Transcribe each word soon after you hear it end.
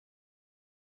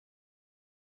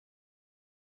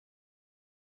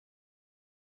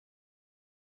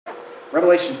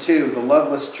Revelation 2, the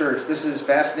loveless church. This is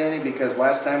fascinating because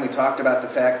last time we talked about the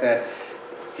fact that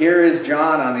here is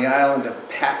John on the island of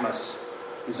Patmos.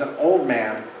 He's an old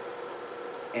man.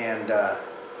 And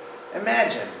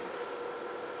imagine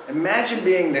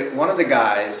being one of the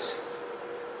guys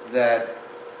that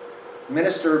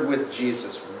ministered with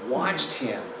Jesus, watched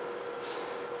him,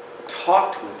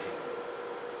 talked with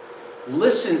him,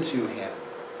 listened to him.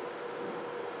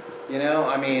 You know,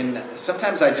 I mean,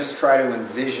 sometimes I just try to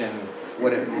envision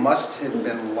what it must have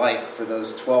been like for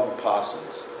those 12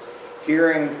 apostles,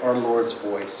 hearing our Lord's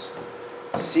voice,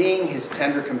 seeing his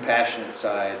tender, compassionate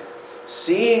side,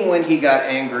 seeing when he got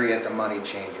angry at the money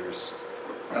changers,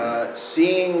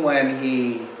 seeing when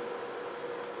he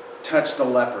touched a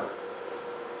leper,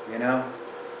 you know,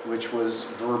 which was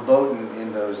verboten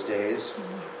in those days.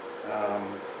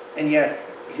 And yet,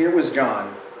 here was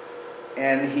John,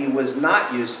 and he was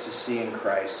not used to seeing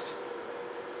Christ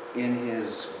in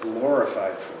his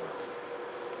glorified form.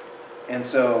 And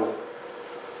so,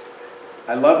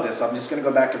 I love this. I'm just going to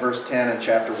go back to verse 10 in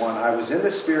chapter 1. I was in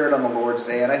the Spirit on the Lord's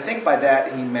day, and I think by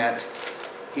that he meant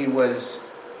he was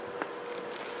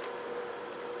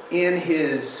in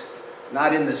his,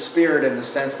 not in the Spirit in the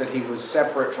sense that he was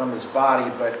separate from his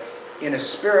body, but in a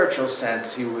spiritual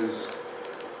sense he was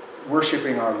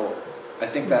worshiping our Lord. I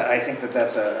think that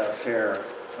that's a fair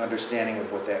understanding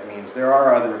of what that means. There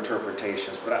are other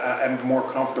interpretations, but I'm more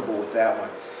comfortable with that one.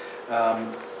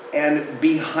 And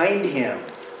behind him,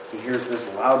 he hears this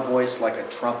loud voice like a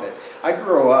trumpet. I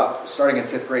grew up, starting in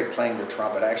 5th grade, playing the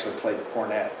trumpet. I actually played the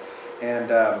cornet.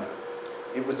 And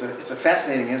it's a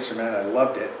fascinating instrument, and I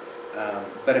loved it.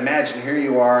 But imagine, here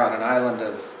you are on an island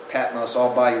of Patmos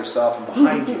all by yourself, and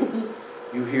behind you,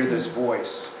 you hear this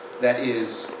voice that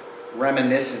is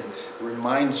reminiscent,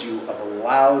 reminds you of a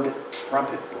loud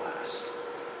trumpet blast.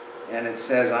 And it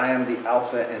says, I am the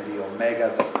Alpha and the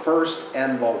Omega, the first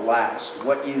and the last.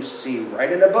 What you see,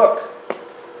 write in a book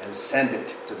and send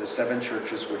it to the 7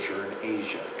 churches which are in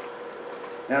Asia.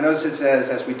 Now notice it says,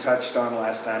 as we touched on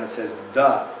last time, it says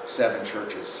the 7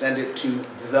 churches. Send it to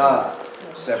the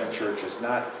 7 churches,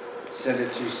 not send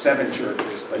it to 7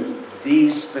 churches, but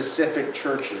these specific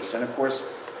churches. And of course,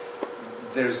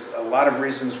 there's a lot of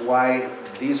reasons why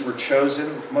these were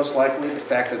chosen. Most likely, the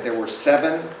fact that there were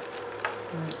 7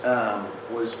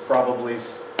 was probably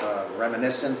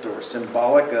reminiscent or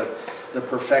symbolic of the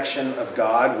perfection of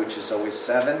God, which is always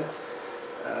 7.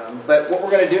 But what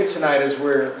we're going to do tonight is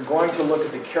we're going to look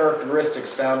at the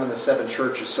characteristics found in the 7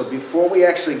 churches. So before we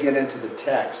actually get into the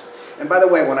text, and by the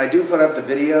way, when I do put up the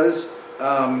videos,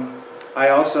 I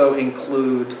also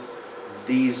include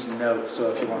these notes,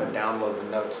 so if you want to download the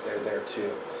notes, they're there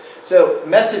too. So,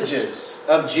 messages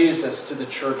of Jesus to the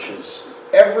churches.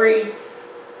 Everything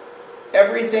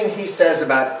he says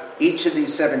about each of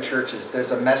these 7 churches, there's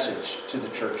a message to the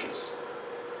churches.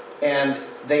 And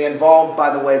they involve, by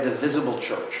the way, the visible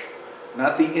church,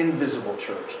 not the invisible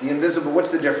church. The invisible, what's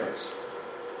the difference?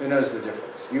 Who knows the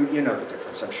difference? You know the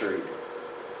difference, I'm sure you do.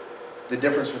 The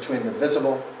difference between the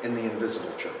visible and the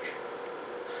invisible church.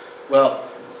 Well,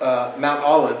 Mount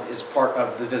Olive is part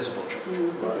of the visible church.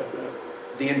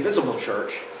 The invisible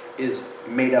church is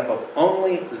made up of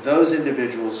only those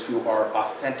individuals who are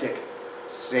authentic,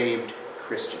 saved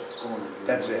Christians.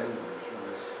 That's it.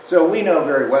 So we know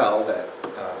very well that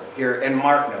here, and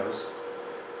Mark knows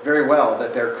very well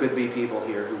that there could be people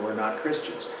here who are not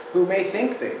Christians, who may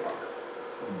think they are.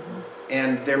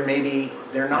 And they're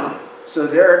not. So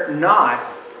they're not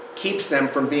keeps them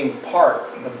from being part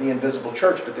of the invisible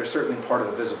church, but they're certainly part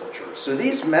of the visible church. So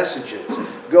these messages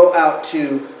go out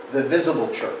to the visible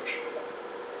church.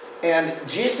 And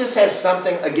Jesus has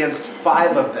something against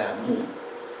 5 of them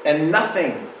and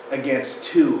nothing against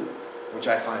 2, which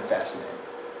I find fascinating.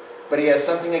 But he has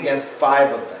something against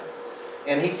 5 of them.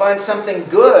 And he finds something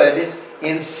good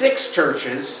in 6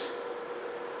 churches.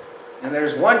 And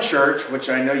there's 1 church, which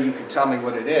I know you can tell me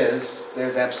what it is,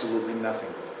 there's absolutely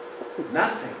nothing good.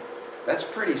 Nothing. That's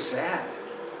pretty sad.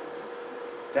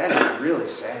 That is really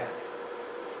sad.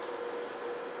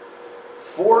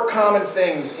 4 common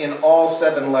things in all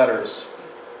 7 letters.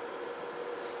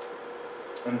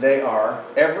 And they are,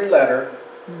 every letter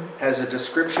has a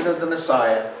description of the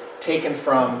Messiah taken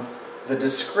from the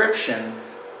description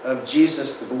of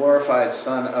Jesus, the glorified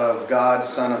Son of God,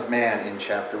 Son of Man, in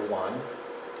chapter 1.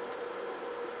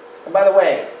 And by the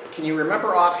way, can you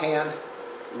remember offhand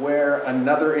where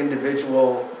another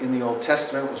individual in the Old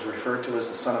Testament was referred to as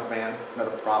the Son of Man,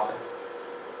 another prophet?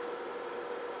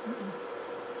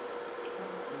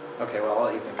 Okay, well, I'll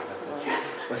let you think about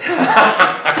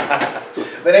that.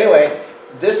 But anyway,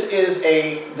 this is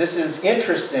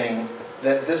interesting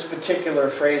that this particular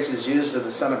phrase is used of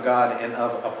the Son of God and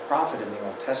of a prophet in the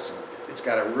Old Testament. It's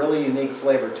got a really unique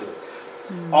flavor to it.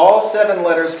 All 7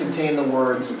 letters contain the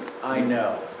words, I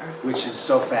know, which is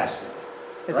so fascinating.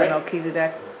 Is it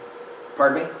Melchizedek?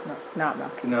 Pardon me? No, not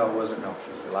Melchizedek. No, it wasn't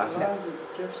Melchizedek. Elijah.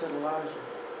 Jeff said Elijah.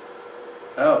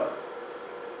 Oh.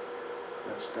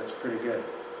 That's pretty good.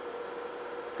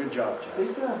 Good job, Jeff.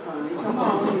 Good job, honey. Come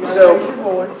on. You gotta So- raise your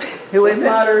voice. Who is it?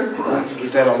 Louder. He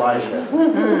said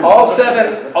Elijah. All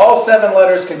seven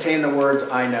letters contain the words,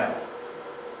 I know.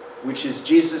 Which is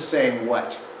Jesus saying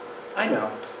what? I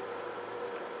know.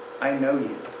 I know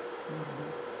you.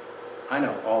 I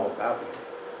know all about you.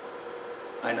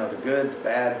 I know the good, the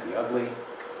bad, the ugly,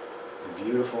 the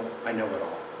beautiful. I know it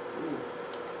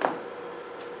all.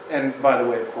 And by the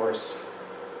way, of course,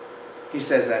 he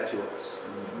says that to us.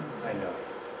 I know you.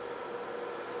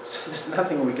 So there's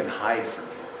nothing we can hide from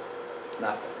him.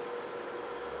 Nothing.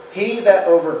 He that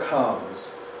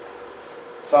overcomes,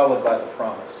 followed by the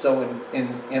promise. So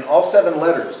in all 7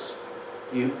 letters,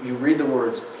 you read the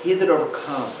words, he that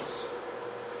overcomes.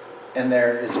 And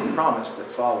there is a promise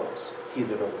that follows, he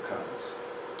that overcomes.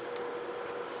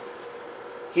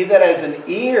 He that has an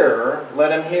ear,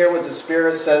 let him hear what the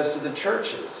Spirit says to the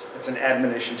churches. It's an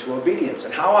admonition to obedience.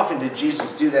 And how often did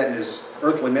Jesus do that in his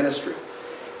earthly ministry?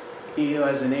 He who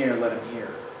has an ear, let him hear.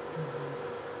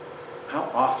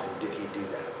 How often did he do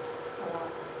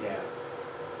that? Yeah.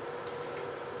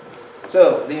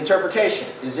 So, the interpretation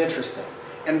is interesting.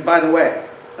 And by the way,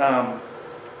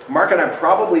 Mark and I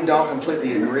probably don't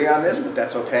completely agree on this, but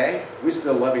that's okay. We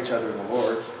still love each other in the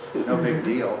Lord. No big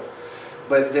deal.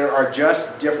 But there are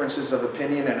just differences of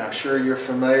opinion, and I'm sure you're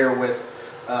familiar with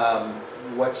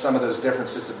what some of those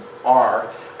differences are.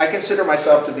 I consider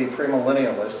myself to be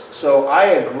premillennialist, so I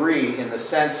agree in the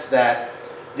sense that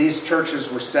these churches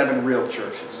were 7 real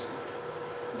churches.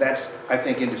 That's, I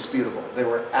think, indisputable. They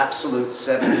were absolute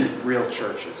 7 real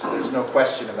churches. There's no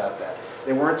question about that.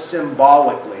 They weren't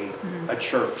symbolically a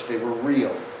church. They were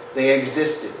real. They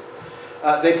existed.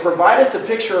 They provide us a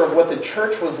picture of what the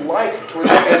church was like toward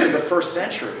the end of the first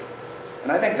century.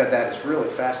 And I think that is really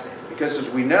fascinating. Because as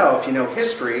we know, if you know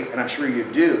history, and I'm sure you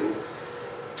do,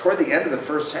 toward the end of the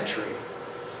first century,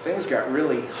 things got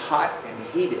really hot and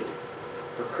heated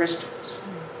for Christians.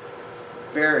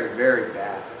 Very, very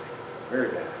bad. Very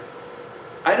bad.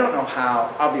 I don't know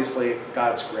how, obviously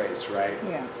God's grace, right?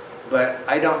 Yeah. But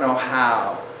I don't know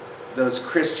how those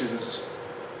Christians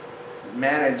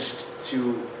managed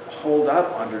to hold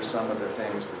up under some of the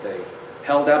things that they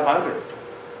held up under.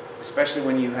 Especially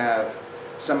when you have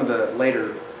some of the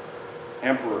later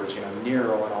emperors,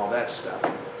 Nero and all that stuff.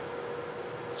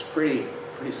 It's pretty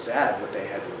sad what they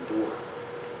had to endure.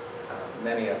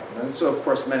 Many of them. And so, of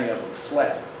course, many of them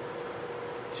fled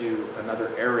to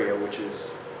another area, which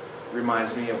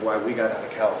reminds me of why we got out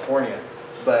of California.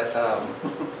 But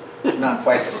not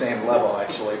quite the same level,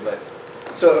 actually. But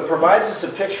so it provides us a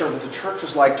picture of what the church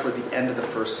was like toward the end of the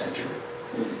first century.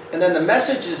 And then the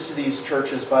messages to these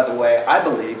churches, by the way, I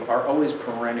believe, are always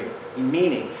perennial.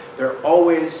 Meaning, they're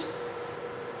always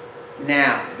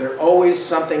now. They're always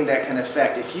something that can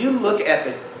affect. If you look at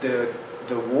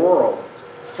the world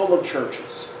full of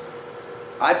churches,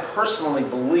 I personally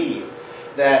believe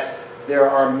that there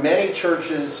are many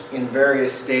churches in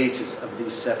various stages of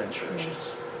these 7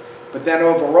 churches. But then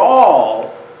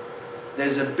overall,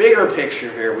 there's a bigger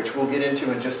picture here, which we'll get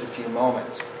into in just a few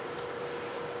moments.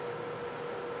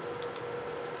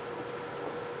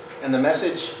 And the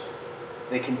message,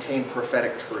 they contain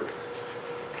prophetic truth.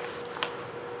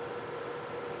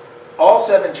 All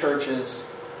 7 churches,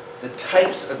 the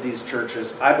types of these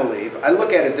churches, I believe, I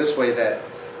look at it this way, that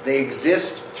they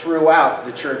exist throughout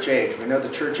the church age. We know the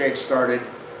church age started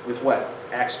with what?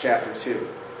 Acts chapter 2.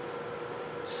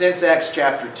 Since Acts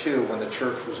chapter 2, when the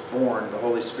church was born, the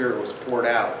Holy Spirit was poured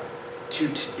out, to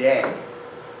today.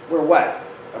 We're what?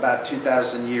 About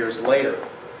 2,000 years later.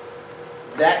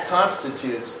 That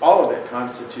constitutes, all of it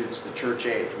constitutes the church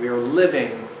age. We are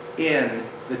living in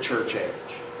the church age.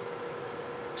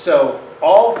 So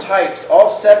all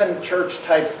 7 church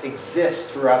types exist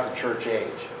throughout the church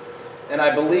age. And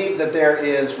I believe that there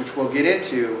is, which we'll get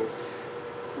into,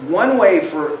 one way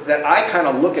that I kind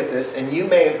of look at this, and you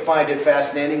may find it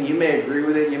fascinating, you may agree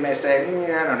with it, you may say,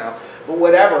 I don't know, but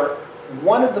whatever.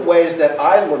 One of the ways that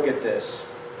I look at this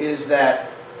is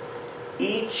that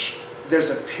there's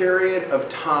a period of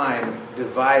time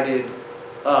divided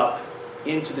up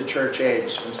into the church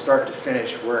age from start to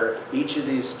finish, where each of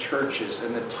these churches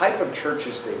and the type of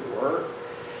churches they were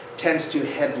tends to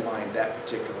headline that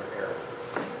particular era,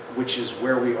 which is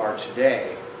where we are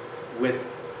today with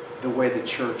the way the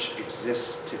church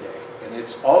exists today. And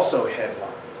it's also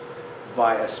headlined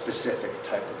by a specific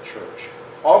type of church.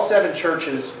 All 7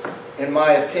 churches, in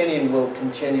my opinion, will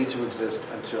continue to exist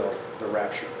until the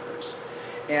rapture occurs.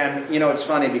 And, it's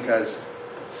funny because,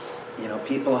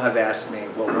 people have asked me,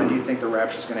 well, when do you think the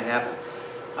rapture is going to happen?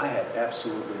 I have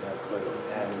absolutely no clue.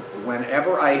 And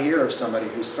whenever I hear of somebody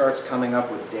who starts coming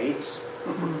up with dates,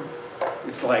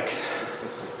 it's like,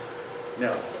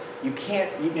 no, you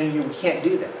can't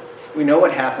do that. We know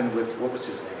what happened with, what was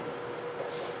his name?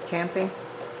 Camping?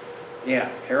 Yeah,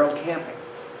 Harold Camping.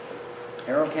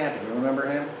 Harold Camping, you remember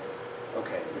him?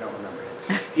 Okay, you don't remember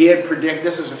him. He had predicted,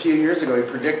 this was a few years ago, he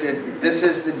predicted this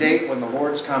is the date when the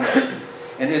Lord's coming.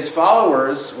 And his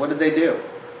followers, what did they do?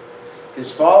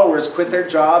 His followers quit their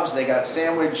jobs, they got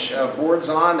sandwich boards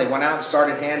on, they went out and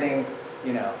started handing,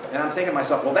 and I'm thinking to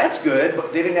myself, well, that's good,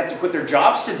 but they didn't have to quit their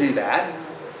jobs to do that.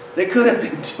 They could have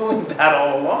been doing that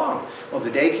all along. Well, the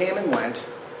day came and went,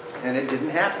 and it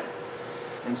didn't happen.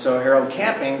 And so Harold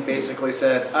Camping basically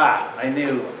said, I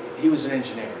knew, he was an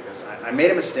engineer. He goes, I made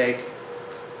a mistake.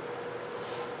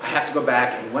 I have to go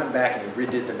back. And he went back and he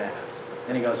redid the math.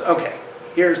 And he goes, okay,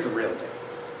 here's the real date.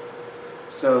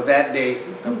 So that date,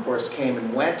 of course, came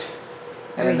and went.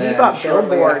 I mean, and he bought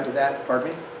shortly billboards. After that, pardon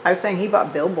me? I was saying he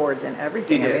bought billboards and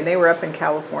everything. He did. I mean, they were up in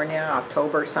California,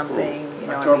 October something.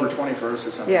 October 21st or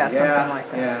something. Yeah, something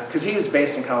like that. Yeah, because he was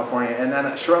based in California. And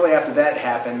then shortly after that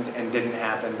happened and didn't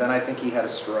happen, then I think he had a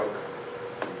stroke.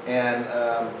 And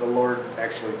the Lord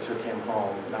actually took him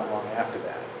home not long after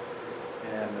that.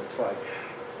 And it's like,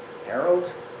 Harold,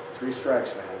 3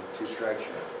 strikes, man. 2 strikes,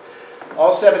 you're out.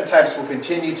 All 7 types will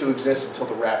continue to exist until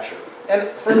the rapture. And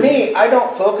for me, I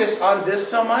don't focus on this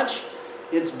so much.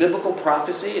 It's biblical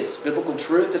prophecy. It's biblical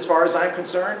truth as far as I'm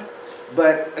concerned.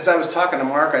 But as I was talking to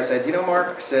Mark, I said,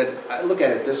 Mark, I said, I look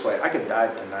at it this way. I could die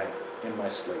tonight in my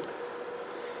sleep.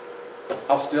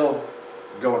 I'll still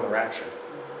go in the rapture.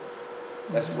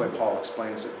 That's the way Paul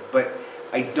explains it. But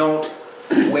I don't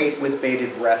wait with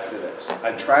bated breath for this.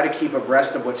 I try to keep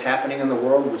abreast of what's happening in the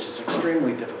world, which is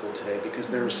extremely difficult today because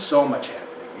there is so much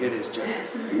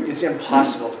happening. It's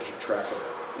impossible to keep track of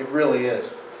it. It really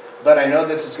is. But I know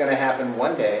this is going to happen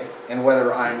one day, and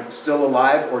whether I'm still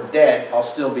alive or dead, I'll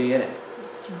still be in it.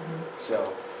 Mm-hmm.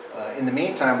 So, in the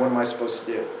meantime, what am I supposed to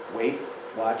do? Wait,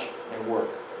 watch, and work,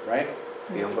 right?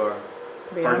 Be on guard.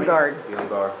 Be on guard. Be on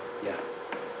guard. Yeah.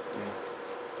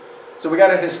 So we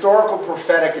got a historical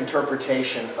prophetic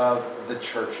interpretation of the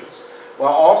churches.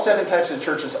 While all 7 types of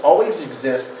churches always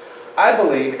exist, I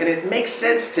believe, and it makes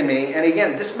sense to me, and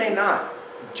again, this may not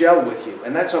gel with you,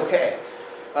 and that's okay.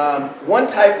 One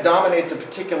type dominates a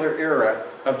particular era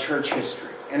of church history.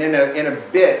 And in a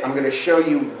bit, I'm going to show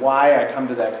you why I come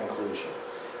to that conclusion.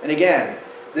 And again,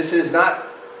 this is not,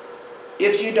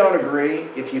 if you don't agree,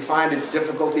 if you find a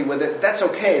difficulty with it, that's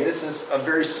okay. This is a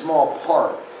very small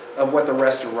part of what the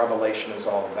rest of Revelation is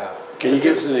all about. Can you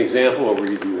give us an example, or will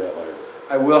you do that later?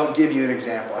 I will give you an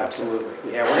example, absolutely.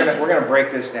 Yeah, we're gonna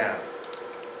break this down.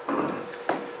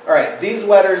 All right, these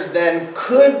letters then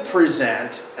could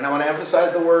present, and I want to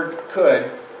emphasize the word could,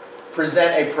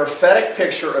 present a prophetic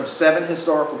picture of 7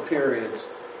 historical periods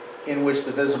in which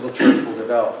the visible church will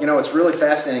develop. What's really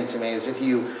fascinating to me is if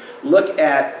you look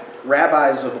at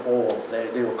rabbis of old,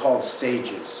 they were called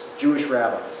sages, Jewish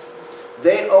rabbis.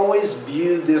 They always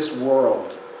viewed this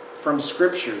world from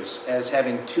scriptures as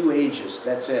having 2 ages,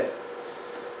 that's it.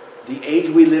 The age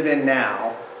we live in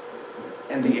now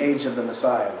and the age of the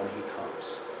Messiah when he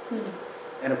comes.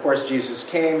 And of course Jesus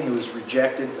came, he was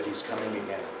rejected, but he's coming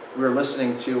again. We were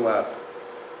listening to a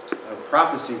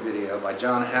prophecy video by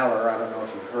John Haller. I don't know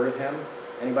if you've heard of him.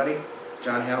 Anybody?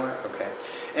 John Haller? Okay.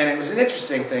 And it was an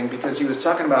interesting thing because he was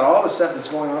talking about all the stuff that's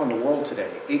going on in the world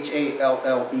today.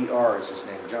 Haller is his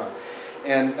name, John.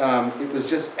 And it was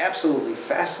just absolutely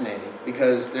fascinating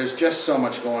because there's just so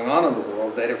much going on in the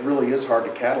world that it really is hard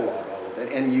to catalog all of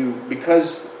it. And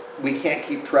because we can't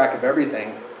keep track of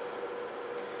everything,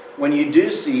 when you do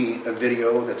see a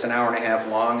video that's an hour and a half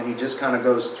long and he just kind of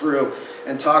goes through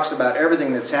and talks about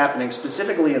everything that's happening,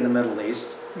 specifically in the Middle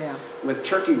East, with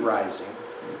Turkey rising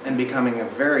and becoming a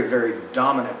very, very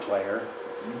dominant player,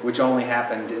 which only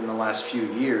happened in the last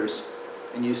few years,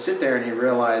 and you sit there and you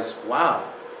realize, wow,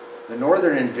 the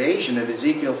northern invasion of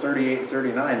Ezekiel 38 and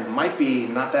 39 might be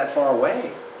not that far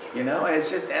away.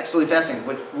 It's just absolutely fascinating.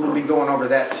 But we'll be going over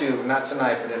that too, not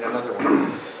tonight, but in another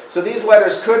one. So these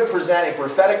letters could present a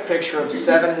prophetic picture of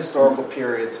 7 historical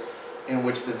periods in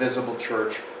which the visible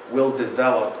church will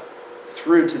develop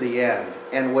through to the end.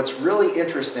 And what's really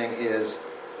interesting is,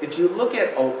 if you look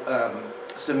at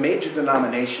some major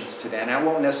denominations today, and I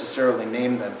won't necessarily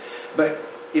name them, but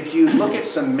if you look at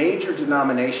some major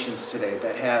denominations today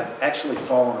that have actually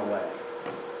fallen away,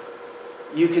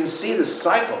 you can see the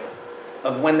cycle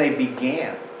of when they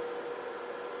began.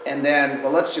 And then,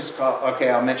 well, let's just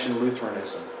I'll mention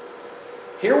Lutheranism.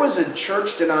 Here was a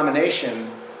church denomination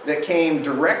that came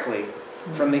directly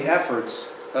from the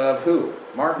efforts of who?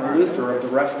 Martin Luther of the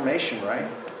Reformation, right?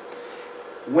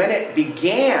 When it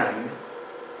began,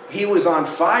 he was on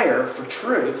fire for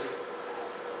truth,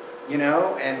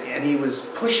 and he was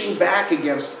pushing back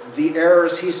against the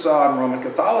errors he saw in Roman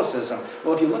Catholicism.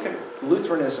 Well, if you look at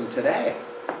Lutheranism today,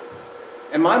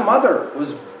 and my mother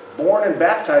was born and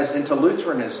baptized into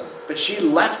Lutheranism, but she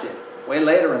left it way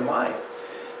later in life.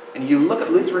 And you look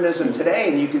at Lutheranism today,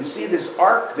 and you can see this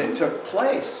arc that took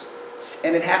place.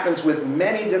 And it happens with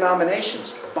many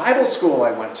denominations. Bible school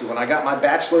I went to when I got my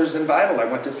bachelor's in Bible. I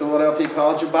went to Philadelphia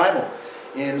College of Bible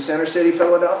in Center City,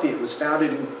 Philadelphia. It was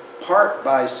founded in part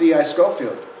by C.I.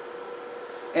 Scofield.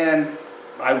 And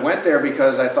I went there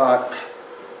because I thought,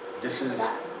 this is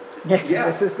the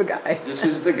guy. This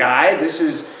is the guy. This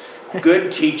is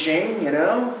good teaching,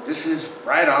 This is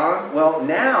right on. Well,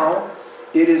 now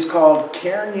it is called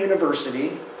Cairn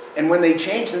University. And when they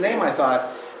changed the name, I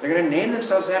thought, they're going to name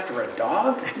themselves after a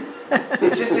dog?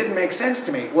 It just didn't make sense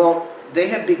to me. Well, they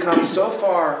have become so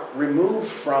far removed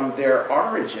from their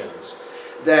origins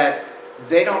that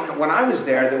they don't... When I was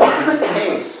there was this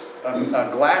case, a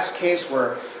glass case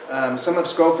where some of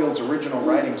Scofield's original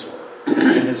writings were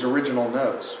in his original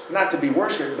notes. Not to be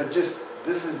worshipped, but just,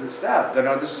 this is the stuff.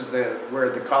 This is where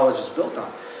the college is built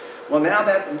on. Well, now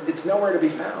that it's nowhere to be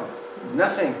found.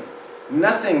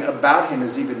 Nothing about him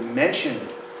is even mentioned.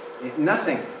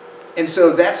 Nothing. And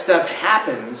so that stuff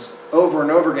happens over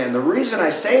and over again. The reason I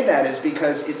say that is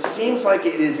because it seems like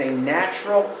it is a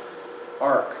natural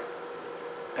arc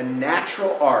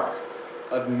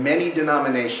of many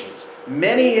denominations,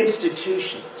 many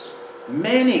institutions,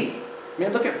 many. I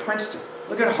mean, look at Princeton,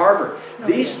 look at Harvard.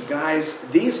 These guys,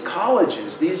 these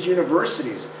colleges, these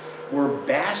universities were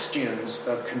bastions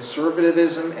of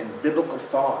conservatism and biblical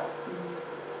thought.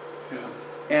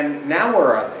 And now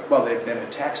where are they? Well, they've been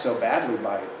attacked so badly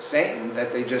by Satan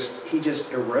that he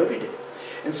just eroded it.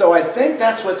 And so I think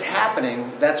that's what's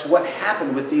happening. That's what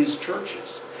happened with these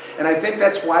churches. And I think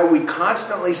that's why we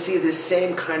constantly see this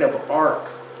same kind of arc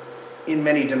in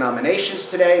many denominations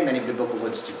today, many biblical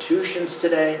institutions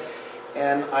today.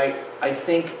 And I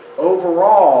think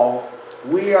overall,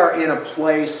 we are in a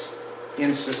place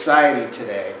in society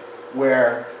today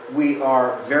where we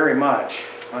are very much,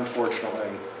 unfortunately,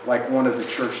 like one of the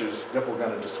churches that we're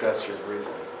going to discuss here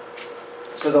briefly.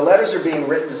 So the letters are being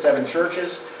written to 7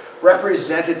 churches,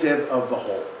 representative of the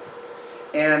whole.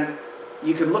 And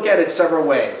you can look at it several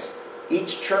ways.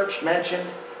 Each church mentioned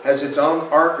has its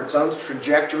own arc, its own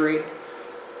trajectory.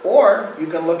 Or you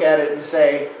can look at it and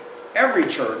say, every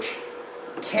church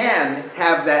can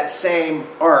have that same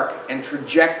arc and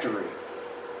trajectory.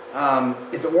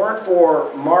 If it weren't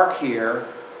for Mark here,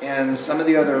 and some of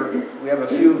the other, we have a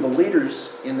few of the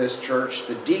leaders in this church,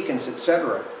 the deacons,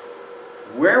 etc.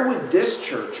 Where would this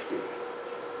church be?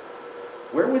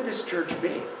 Where would this church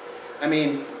be? I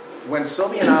mean, when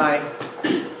Sylvia and I,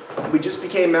 we just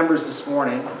became members this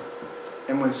morning,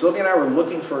 and when Sylvia and I were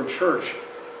looking for a church,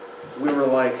 we were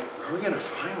like, where are we going to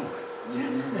find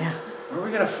one? Yeah. Where are we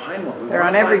going to find one? They're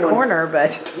on every corner,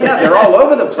 but... Yeah, they're all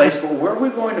over the place, but where are we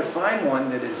going to find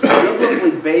one that is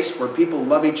biblically based, where people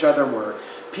love each other, where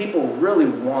people really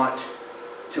want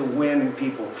to win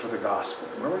people for the gospel?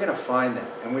 Where are we going to find that?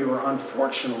 And we were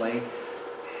unfortunately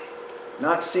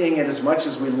not seeing it as much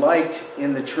as we liked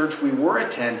in the church we were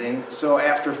attending. So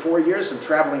after 4 years of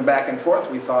traveling back and forth,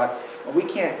 we thought, well, we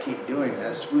can't keep doing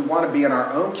this. We want to be in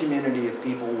our own community of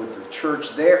people with the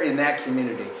church there in that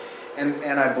community.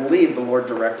 And I believe the Lord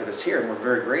directed us here, and we're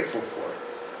very grateful for it.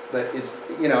 But it's,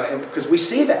 because we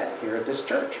see that here at this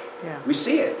church. Yeah. We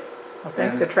see it. Well,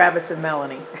 thanks to Travis and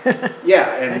Melanie.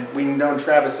 Yeah, and we've known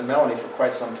Travis and Melanie for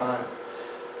quite some time.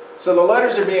 So the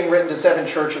letters are being written to 7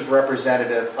 churches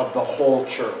representative of the whole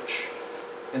church.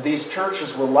 And these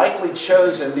churches were likely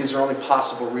chosen, these are only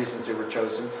possible reasons they were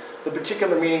chosen, the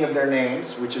particular meaning of their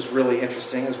names, which is really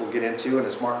interesting, as we'll get into and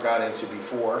as Mark got into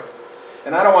before.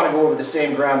 And I don't want to go over the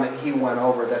same ground that he went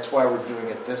over. That's why we're doing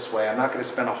it this way. I'm not going to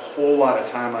spend a whole lot of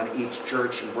time on each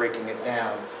church and breaking it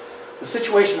down. The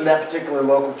situation in that particular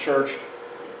local church,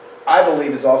 I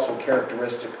believe, is also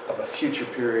characteristic of a future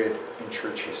period in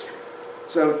church history.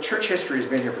 So church history has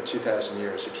been here for 2,000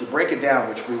 years. If you break it down,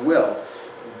 which we will,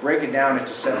 break it down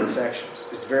into 7 sections.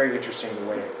 It's very interesting the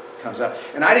way it comes up.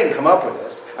 And I didn't come up with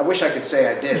this. I wish I could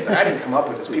say I did, but I didn't come up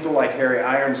with this. People like Harry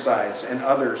Ironsides and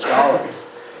other scholars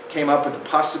came up with the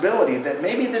possibility that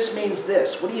maybe this means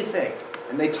this. What do you think?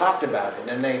 And they talked about it.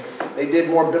 And they did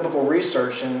more biblical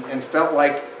research and felt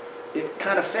like it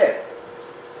kind of fit.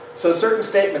 So certain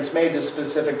statements made to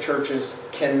specific churches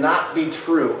cannot be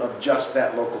true of just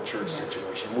that local church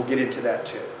situation. We'll get into that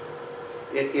too.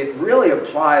 It really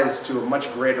applies to a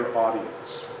much greater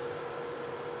audience.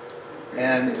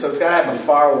 And so it's got to have a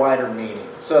far wider meaning.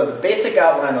 So the basic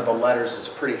outline of the letters is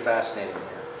pretty fascinating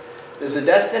here. There's a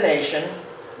destination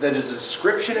that is a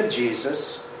description of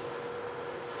Jesus,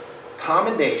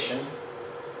 commendation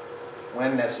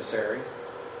when necessary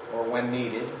or when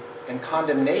needed, and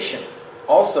condemnation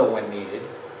also when needed,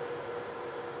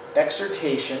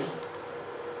 exhortation,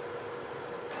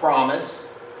 promise.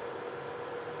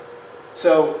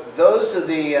 So those are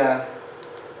the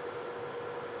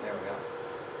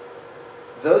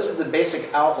those are the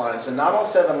basic outlines, and not all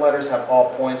 7 letters have all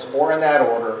points or in that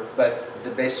order, but the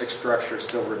basic structure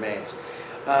still remains.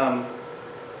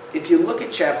 If you look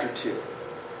at chapter 2,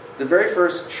 the very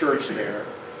first church there,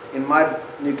 in my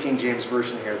New King James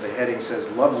Version here, the heading says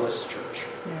Loveless Church.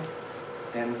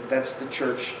 Yeah. And that's the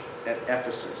church at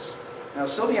Ephesus. Now,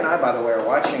 Sylvia and I, by the way, are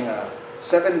watching a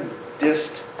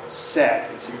 7-disc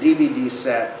set. It's a DVD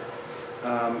set.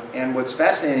 And what's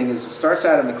fascinating is it starts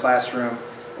out in the classroom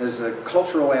as a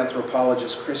cultural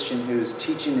anthropologist Christian who's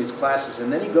teaching these classes,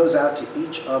 and then he goes out to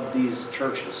each of these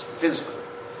churches physically,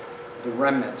 the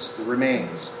remnants, the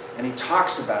remains, and he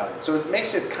talks about it. So it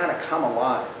makes it kind of come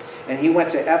alive. And he went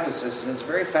to Ephesus, and it's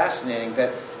very fascinating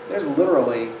that there's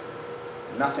literally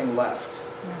nothing left.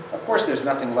 Yeah. Of course, there's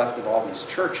nothing left of all these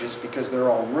churches because they're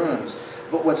all ruins.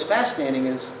 But what's fascinating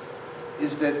is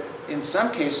that in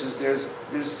some cases there's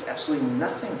absolutely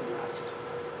nothing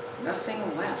left.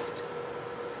 Nothing left.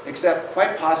 Except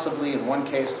quite possibly in one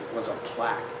case it was a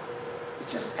plaque.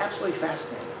 It's just absolutely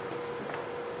fascinating.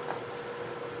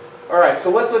 All right, so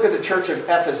let's look at the church of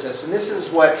Ephesus. And this is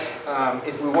what,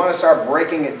 if we want to start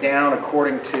breaking it down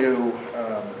according to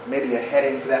maybe a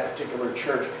heading for that particular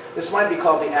church, this might be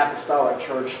called the Apostolic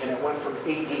Church, and it went from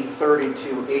AD 30 to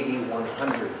AD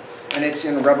 100. And it's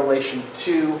in Revelation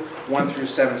 2, 1 through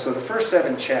 7. So the first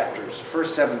 7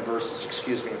 verses,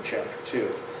 of chapter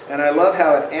 2. And I love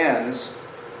how it ends.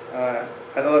 I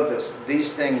love this.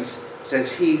 These things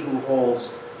says he who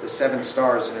holds the 7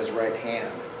 stars in his right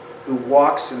hand, who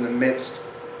walks in the midst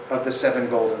of the 7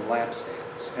 golden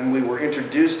lampstands. And we were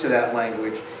introduced to that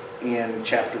language in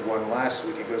chapter 1 last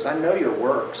week. It goes, I know your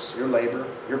works, your labor,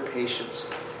 your patience,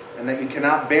 and that you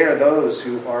cannot bear those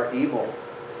who are evil.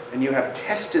 And you have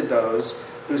tested those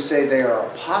who say they are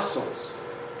apostles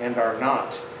and are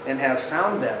not, and have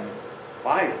found them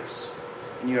liars.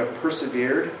 And you have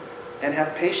persevered and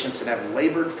have patience and have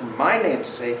labored for my name's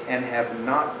sake and have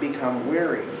not become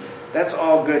weary. That's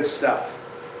all good stuff.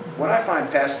 What I find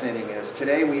fascinating is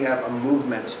today we have a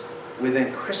movement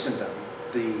within Christendom,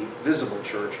 the visible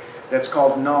church, that's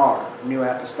called NAR, New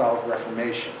Apostolic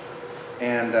Reformation.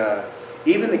 And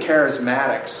even the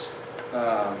charismatics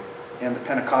and the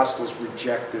Pentecostals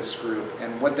reject this group.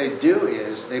 And what they do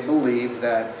is they believe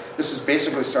that this was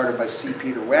basically started by C.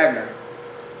 Peter Wagner.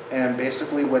 And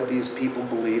basically what these people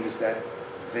believe is that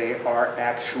they are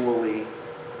actually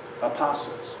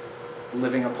apostles,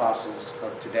 living apostles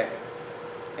of today.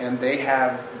 And they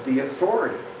have the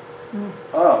authority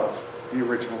of the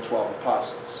original 12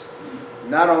 apostles.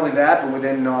 Not only that, but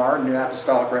within NAR, New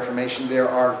Apostolic Reformation, there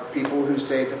are people who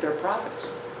say that they're prophets.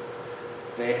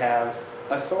 They have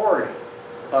authority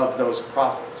of those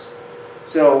prophets.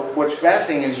 So what's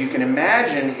fascinating is you can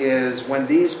imagine is when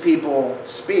these people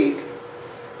speak,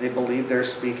 they believe they're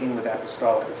speaking with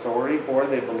apostolic authority, or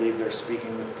they believe they're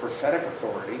speaking with prophetic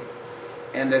authority,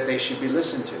 and that they should be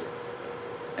listened to.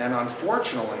 And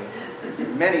unfortunately,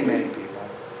 many, many people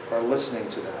are listening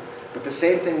to that. But the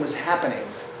same thing was happening.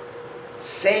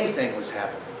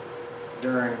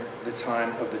 During the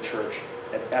time of the church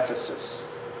at Ephesus.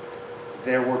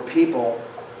 There were people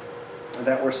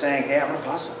that were saying, hey, I'm an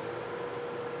apostle.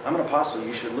 I'm an apostle.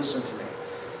 You should listen to me.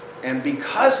 And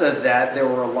because of that, there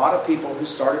were a lot of people who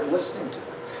started listening to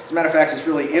them. As a matter of fact, it's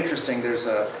really interesting. There's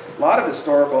a lot of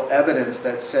historical evidence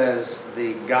that says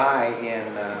the guy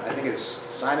in, I think it's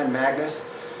Simon Magus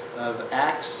of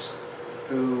Acts,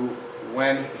 who,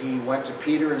 when he went to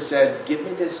Peter and said, give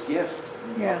me this gift.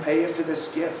 I'll pay you for this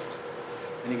gift.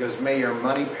 And he goes, may your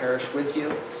money perish with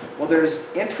you. Well, there's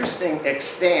interesting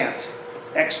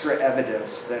extra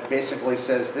evidence that basically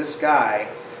says this guy,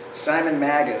 Simon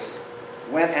Magus,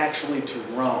 went actually to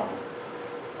Rome,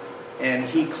 and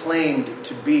he claimed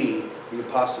to be the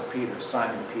Apostle Peter,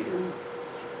 Simon Peter.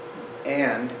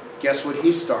 And guess what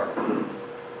he started?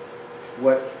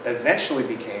 What eventually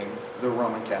became the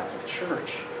Roman Catholic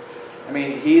Church. I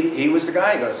mean, he was the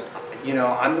guy who goes,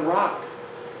 I'm the rock.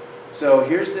 So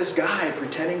here's this guy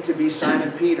pretending to be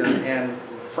Simon Peter, and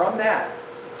from that,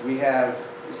 we have,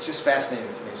 it's just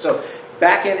fascinating to me. So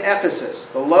back in Ephesus,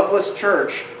 the loveless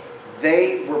church,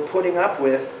 they were putting up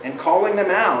with and calling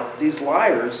them out, these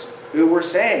liars who were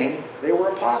saying they were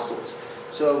apostles.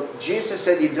 So Jesus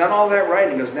said, you've done all that right.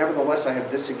 And he goes, nevertheless, I have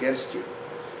this against you.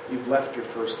 You've left your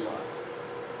first love.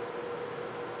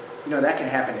 You know, that can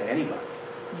happen to anybody.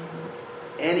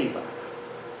 Mm-hmm. Anybody.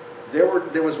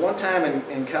 There was one time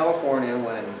in California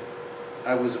when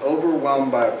I was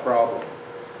overwhelmed by a problem.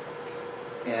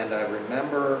 And I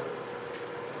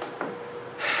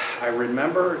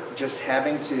remember just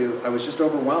having to, I was just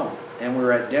overwhelmed. And we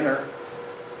were at dinner.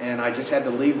 And I just had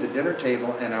to leave the dinner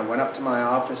table, and I went up to my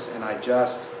office, and I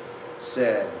just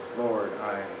said, Lord,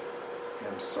 I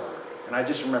am sorry. And I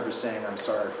just remember saying I'm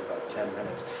sorry for about 10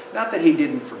 minutes. Not that he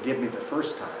didn't forgive me the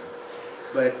first time,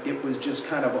 but it was just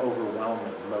kind of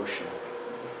overwhelming emotionally.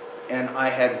 And I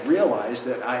had realized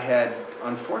that I had,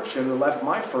 unfortunately, left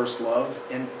my first love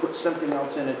and put something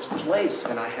else in its place,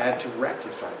 and I had to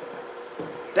rectify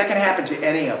that. That can happen to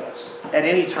any of us at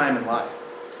any time in life.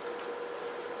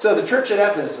 So the church at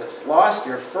Ephesus lost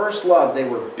their first love. They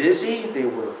were busy. They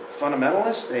were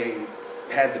fundamentalists. They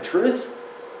had the truth.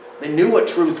 They knew what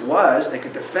truth was. They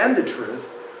could defend the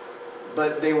truth.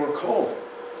 But they were cold.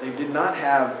 They did not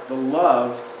have the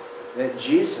love that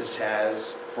Jesus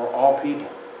has for all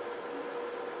people,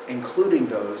 including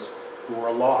those who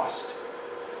are lost.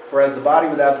 For as the body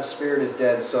without the spirit is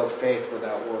dead, so faith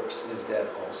without works is dead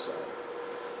also.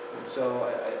 And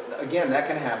so, again, that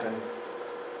can happen.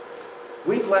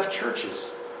 We've left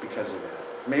churches because of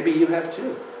that. Maybe you have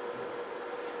too.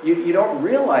 You don't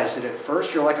realize it at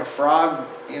first. You're like a frog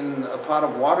in a pot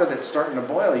of water that's starting to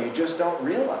boil. You just don't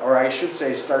realize, or I should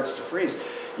say starts to freeze.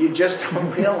 You just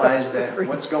don't realize that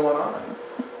what's going on.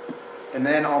 And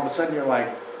then all of a sudden you're like,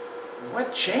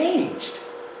 what changed?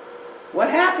 What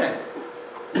happened?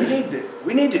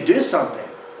 We need to do something.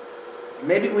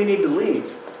 Maybe we need to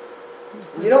leave.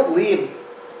 You don't leave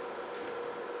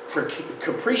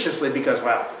capriciously because,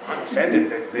 well, I'm offended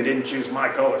that they didn't choose my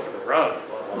color for the rug,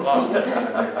 blah, blah, blah, and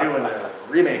they're doing a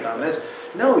remake on this.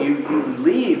 No, you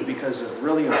leave because of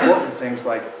really important things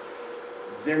like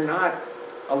they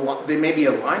may be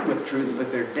aligned with truth, but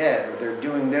they're dead, or they're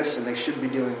doing this and they should be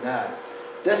doing that.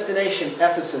 Destination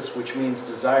Ephesus, which means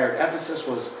desired. Ephesus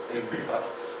was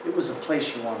it was a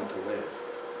place you wanted to live.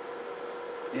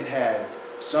 It had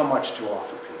so much to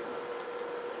offer people.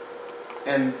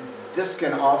 And this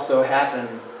can also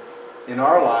happen in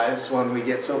our lives when we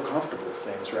get so comfortable with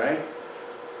things, right?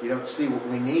 You don't see what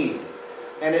we need.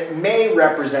 And it may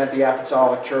represent the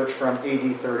Apostolic Church from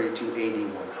AD 30 to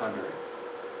AD 100.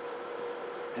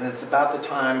 And it's about the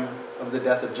time of the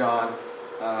death of John.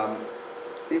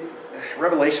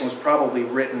 Revelation was probably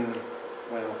written,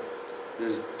 well,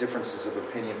 there's differences of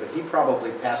opinion, but he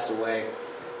probably passed away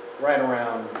right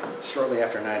around, shortly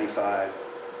after 95,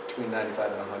 between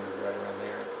 95 and 100, right around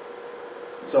there.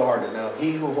 It's so hard to know.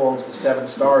 He who holds the 7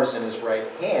 stars in his right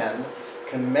hand,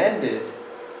 commended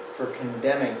for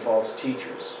condemning false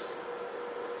teachers.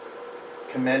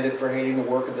 Commended for hating the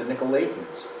work of the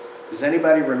Nicolaitans. Does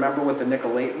anybody remember what the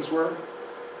Nicolaitans were?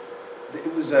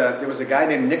 There was a guy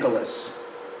named Nicholas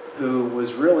who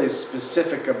was really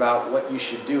specific about what you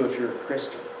should do if you're a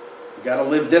Christian. You got to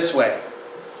live this way.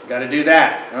 You got to do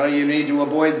that. Oh, you need to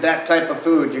avoid that type of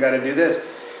food. You got to do this.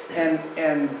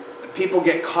 And people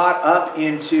get caught up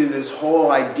into this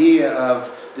whole idea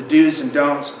of the do's and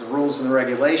don'ts, the rules and the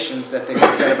regulations, that they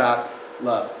forget about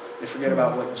love. They forget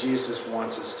about what Jesus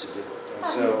wants us to do. And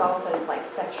so, he's also like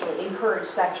encourage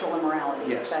sexual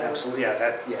immorality. Yes, so. Absolutely.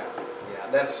 Yeah,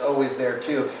 that's always there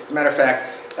too. As a matter of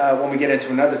fact, when we get into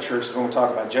another church, when we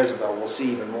talk about Jezebel, we'll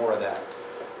see even more of that.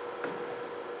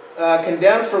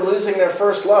 Condemned for losing their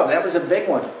first love. That was a big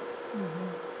one.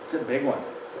 Mm-hmm. It's a big one.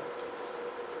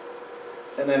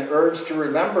 And then urged to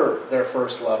remember their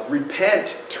first love.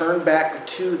 Repent, turn back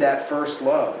to that first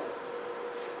love.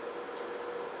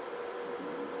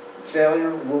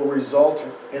 Failure will result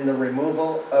in the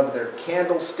removal of their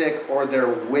candlestick or their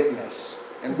witness.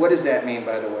 And what does that mean,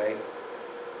 by the way?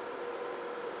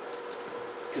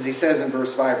 Because he says in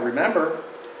verse 5, remember,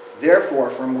 therefore,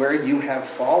 from where you have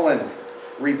fallen,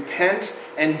 repent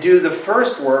and do the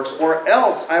first works, or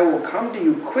else I will come to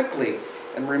you quickly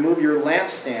and remove your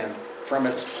lampstand from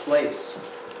its place,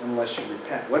 unless you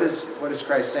repent. What is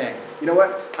Christ saying? You know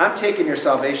what? I'm taking your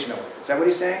salvation away. Is that what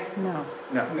he's saying? No.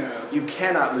 You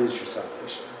cannot lose your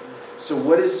salvation. So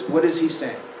what is he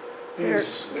saying?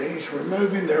 He's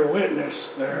removing their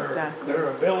witness, their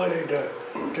ability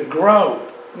to grow.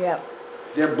 Yep.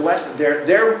 They're blessed.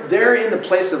 They're in the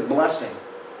place of blessing,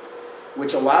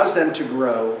 which allows them to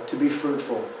grow, to be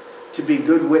fruitful. to be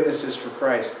good witnesses for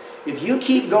Christ. If you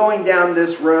keep going down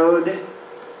this road,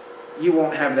 you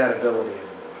won't have that ability anymore.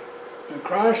 And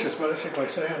Christ is basically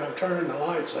saying, I'm turning the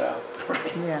lights out.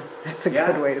 Right? Yeah, that's a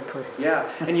Yeah. good way to put it. Yeah.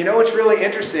 And you know what's really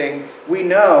interesting? We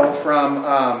know from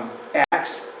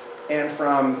Acts and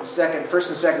from 1st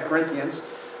and 2nd Corinthians,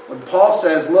 when Paul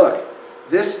says, look,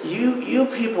 this you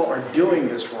people are doing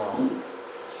this wrong.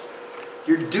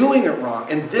 You're doing it wrong.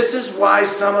 And this is why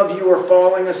some of you are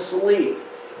falling asleep.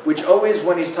 Which always,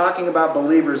 when he's talking about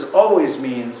believers, always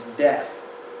means death.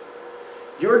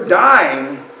 You're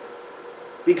dying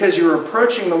because you're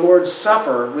approaching the Lord's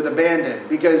Supper with abandon.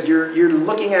 Because you're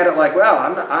looking at it like, well,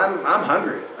 I'm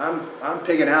hungry. I'm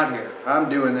pigging out here. I'm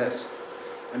doing this.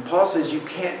 And Paul says you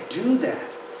can't do that.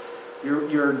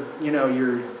 You're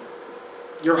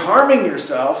harming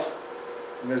yourself,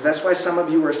 because that's why some of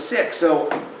you are sick. So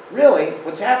really,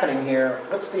 what's happening here,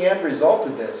 what's the end result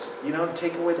of this? You don't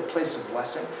take away the place of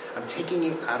blessing. I'm taking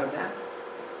you out of that.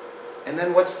 And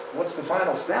then what's the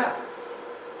final step?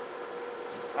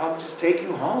 I'll just take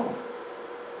you home.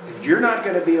 If you're not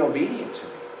going to be obedient to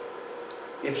me,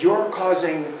 if you're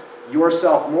causing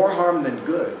yourself more harm than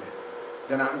good,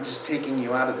 then I'm just taking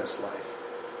you out of this life.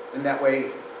 And that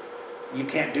way, you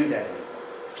can't do that anymore.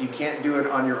 If you can't do it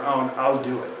on your own, I'll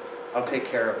do it. I'll take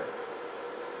care of it.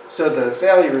 So the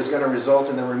failure is going to result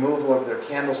in the removal of their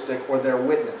candlestick or their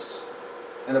witness.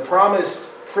 And the promised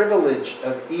privilege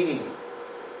of eating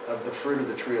of the fruit of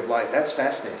the tree of life. That's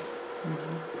fascinating.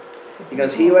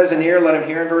 Because he who has an ear, let him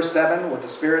hear in verse 7 what the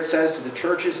Spirit says to the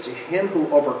churches. To him who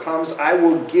overcomes, I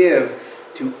will give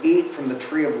to eat from the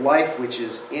tree of life, which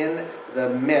is in the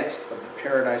midst of the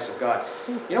paradise of God.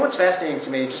 You know what's fascinating to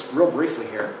me, just real briefly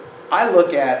here? I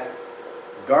look at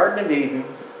Garden of Eden,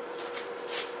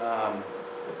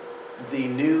 the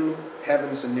new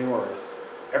heavens and new earth.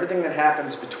 Everything that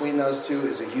happens between those two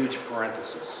is a huge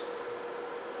parenthesis.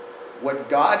 What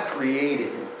God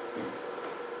created,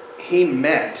 he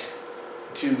meant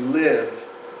to live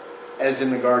as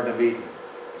in the Garden of Eden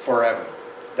forever.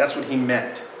 That's what he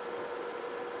meant.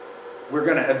 We're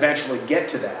going to eventually get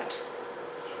to that.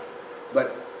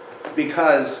 But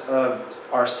because of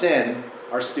our sin,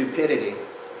 our stupidity,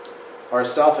 our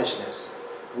selfishness,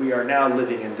 we are now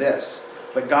living in this.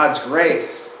 But God's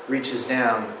grace reaches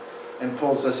down and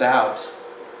pulls us out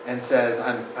and says,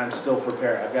 I'm still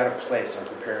prepared. I've got a place I'm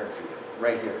preparing for you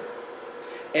right here.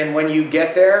 And when you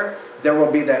get there, there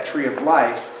will be that tree of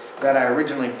life that I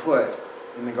originally put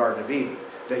in the Garden of Eden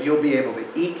that you'll be able to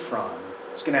eat from.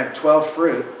 It's going to have 12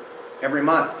 fruit every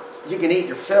month. You can eat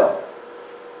your fill.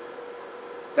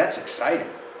 That's exciting.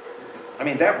 I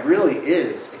mean, that really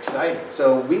is exciting.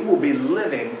 So we will be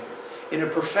living in a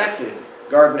perfected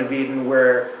Garden of Eden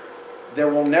where there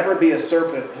will never be a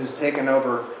serpent who's taken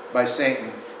over by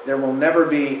Satan. There will never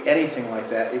be anything like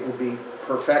that. It will be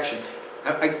perfection.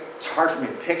 It's hard for me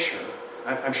to picture.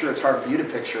 I'm sure it's hard for you to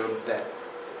picture that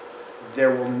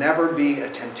there will never be a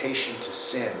temptation to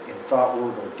sin in thought,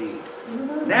 word, or deed.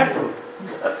 Never.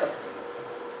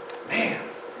 Man.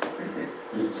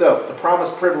 So, the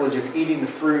promised privilege of eating the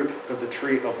fruit of the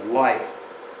tree of life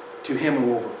to him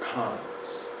who overcomes.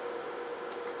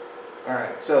 All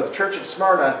right, so the church at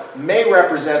Smyrna may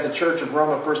represent the church of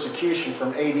Roman persecution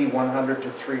from AD 100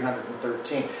 to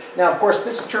 313. Now, of course,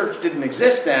 this church didn't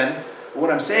exist then. What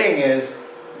I'm saying is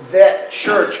that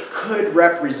church could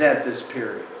represent this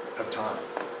period of time.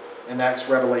 And that's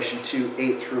Revelation 2,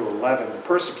 8 through 11, the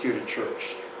persecuted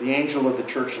church. The angel of the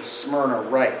church of Smyrna,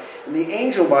 right. And the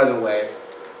angel, by the way,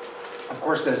 of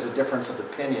course there's a difference of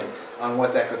opinion on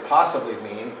what that could possibly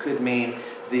mean. It could mean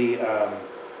the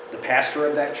pastor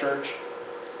of that church.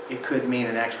 It could mean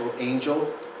an actual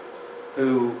angel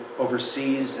who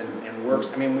oversees and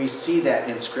works. I mean, we see that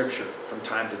in Scripture from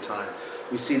time to time.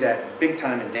 We see that big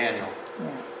time in Daniel. Yeah.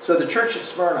 So the church of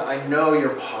Smyrna, I know your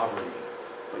poverty,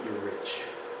 but you're rich.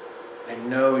 I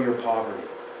know your poverty,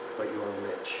 but you're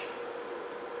rich.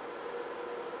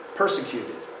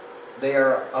 Persecuted. They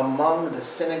are among the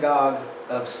synagogue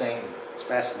of Satan. It's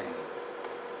fascinating.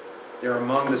 They're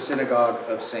among the synagogue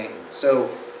of Satan. So,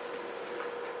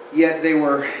 yet they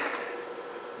were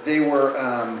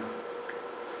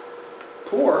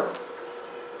poor,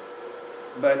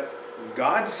 but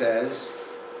God says,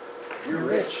 you're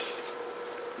rich.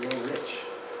 You're rich.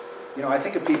 You know, I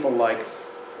think of people like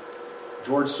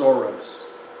George Soros,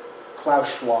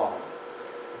 Klaus Schwab,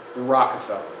 the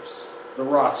Rockefellers, the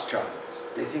Rothschilds.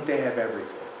 They think they have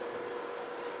everything.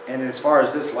 And as far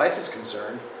as this life is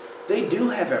concerned, they do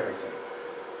have everything.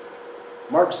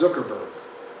 Mark Zuckerberg,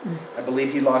 I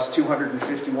believe he lost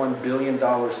 $251 billion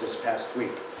this past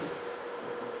week.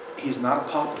 He's not a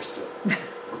pauper still.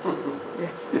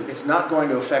 It's not going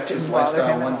to affect his Didn't bother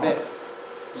lifestyle him at one all. bit.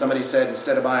 Somebody said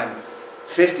instead of buying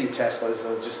 50 Teslas,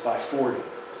 they'll just buy 40.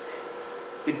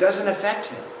 It doesn't affect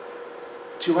him.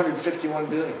 251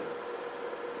 billion.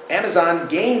 Amazon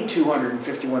gained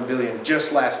 251 billion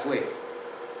just last week.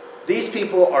 These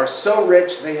people are so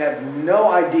rich, they have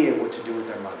no idea what to do with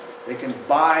their money. They can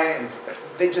buy and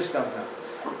they just don't know.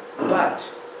 But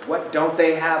what don't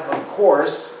they have, of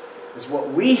course, is what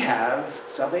we have,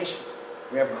 salvation.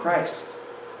 We have Christ.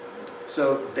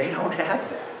 So they don't have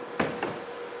that.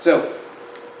 So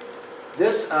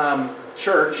this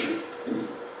church,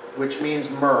 which means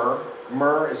myrrh,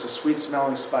 myrrh is a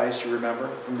sweet-smelling spice, you remember,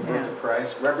 from the birth of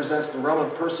Christ, represents the Roman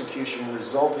persecution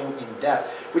resulting in death,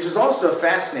 which is also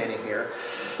fascinating here,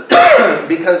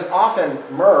 because often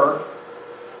myrrh,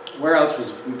 where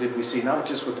else did we see, not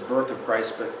just with the birth of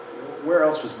Christ, but where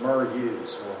else was myrrh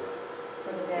used?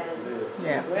 For the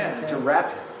dead. Yeah, to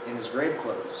wrap him in his grave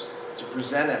clothes, to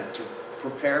present him, to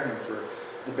prepare him for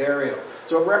the burial.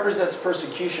 So it represents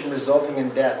persecution resulting in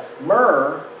death.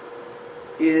 Myrrh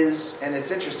is, and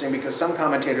it's interesting because some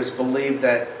commentators believe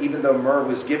that even though myrrh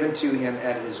was given to him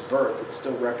at his birth, it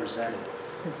still represented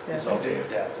his ultimate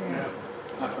death. Yeah,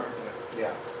 I've heard that.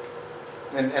 Yeah.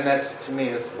 And that's, to me,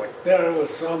 it's like, Yeah, it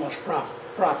was almost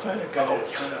prophetic.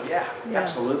 yeah,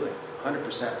 absolutely.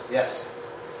 100%. Yes.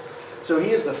 So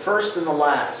he is the first and the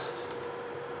last.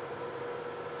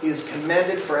 He is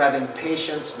commended for having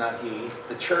patience, not he.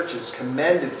 The church is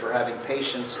commended for having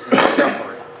patience in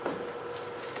suffering.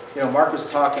 You know, Mark was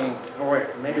talking, or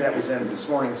wait, maybe that was in this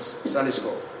morning's Sunday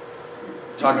school,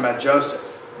 talking about Joseph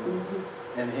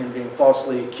and him being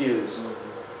falsely accused.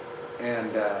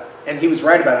 And he was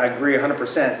right about it. I agree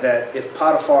 100% that if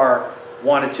Potiphar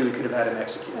wanted to, he could have had him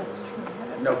executed. That's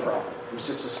true. No problem. He was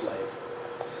just a slave.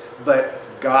 But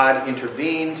God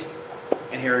intervened,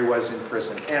 and here he was in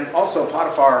prison. And also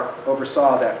Potiphar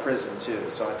oversaw that prison too,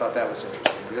 so I thought that was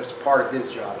interesting. That was part of his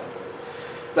job, I believe.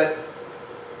 But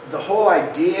the whole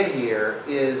idea here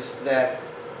is that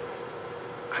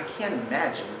I can't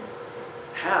imagine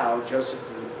how Joseph,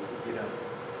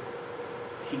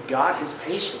 he got his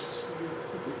patience.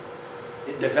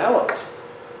 It developed.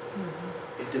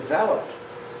 It developed.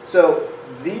 So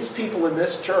these people in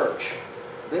this church,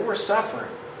 they were suffering.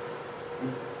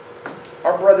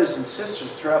 Our brothers and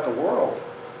sisters throughout the world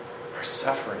are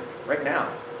suffering right now.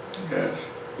 Yes.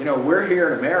 You know, we're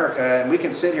here in America and we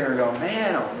can sit here and go,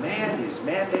 man, oh man, these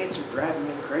mandates are driving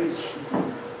me crazy.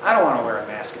 I don't want to wear a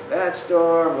mask at that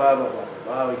store, blah, blah, blah,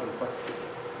 blah, blah.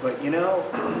 But you know,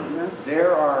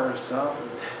 there are some,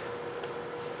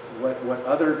 what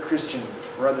other Christian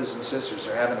brothers and sisters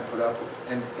are having to put up with.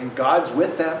 And God's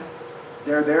with them.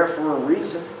 They're there for a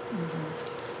reason.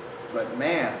 But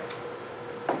man,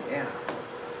 yeah.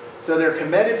 So they're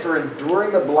commended for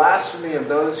enduring the blasphemy of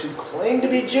those who claim to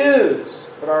be Jews,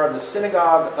 but are of the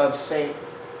synagogue of Satan.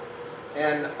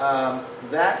 And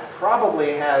that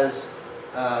probably has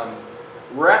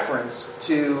reference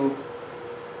to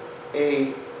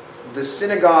the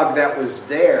synagogue that was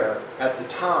there at the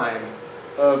time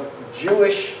of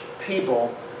Jewish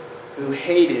people who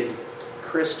hated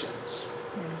Christians.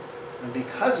 And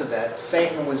because of that,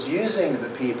 Satan was using the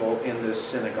people in this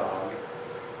synagogue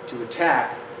to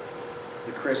attack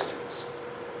the Christians.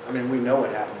 I mean, we know what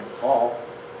happened with Paul.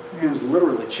 He was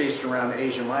literally chased around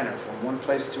Asia Minor from one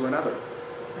place to another.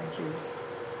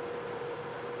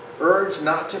 Urge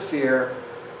not to fear.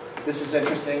 This is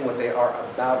interesting, what they are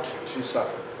about to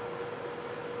suffer.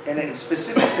 And it's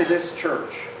specific to this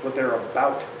church, what they're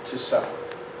about to suffer.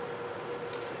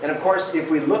 And of course,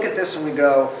 if we look at this and we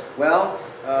go, well,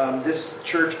 this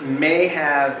church may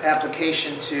have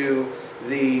application to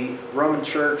the Roman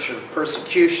church of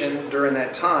persecution during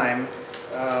that time.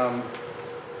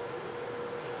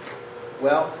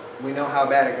 Well, we know how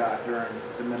bad it got during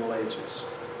the Middle Ages.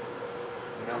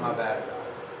 We know how bad it got.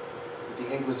 With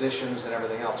the Inquisitions and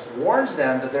everything else. Warns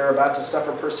them that they're about to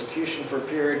suffer persecution for a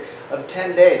period of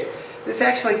 10 days. This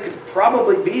actually could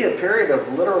probably be a period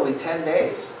of literally 10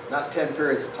 days, not 10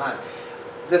 periods of time.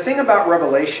 The thing about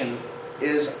Revelation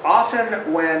is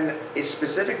often when a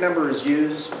specific number is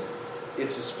used,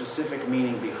 it's a specific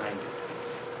meaning behind it.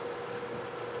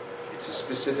 It's a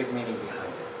specific meaning behind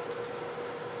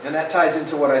it. And that ties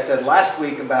into what I said last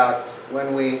week about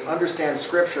when we understand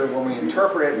Scripture, when we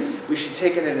interpret it, we should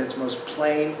take it in its most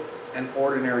plain and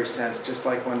ordinary sense, just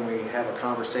like when we have a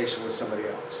conversation with somebody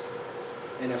else.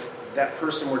 And if that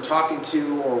person we're talking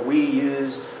to, or we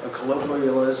use a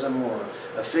colloquialism or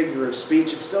a figure of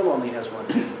speech, it still only has one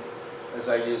meaning, as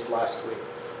I used last week.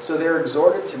 So they're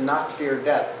exhorted to not fear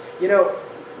death. You know,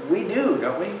 we do,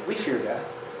 don't we? We fear death.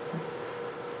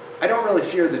 I don't really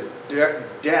fear the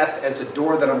death as a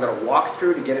door that I'm going to walk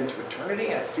through to get into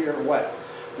eternity. I fear what?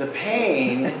 The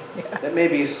pain that may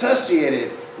be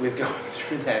associated with going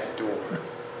through that door.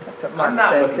 That's what Mark I'm not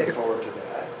said looking too. forward to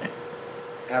that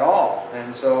at all.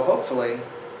 And so hopefully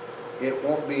it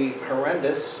won't be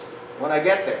horrendous when I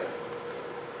get there.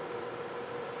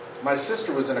 My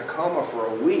sister was in a coma for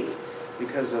a week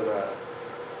because of,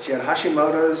 she had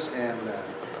Hashimoto's and,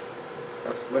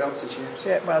 what else did she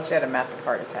have? She had a massive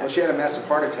heart attack. Well, she had a massive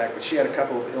heart attack, but she had a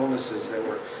couple of illnesses that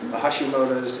were the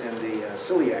Hashimoto's and the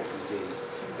celiac disease.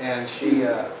 And she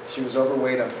was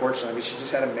overweight, unfortunately, but she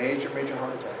just had a major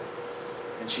heart attack.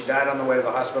 And she died on the way to the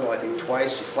hospital, I think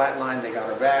twice. She flatlined, they got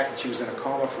her back, and she was in a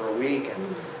coma for a week.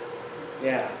 And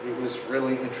yeah, it was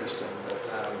really interesting. But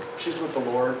she's with the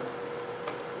Lord,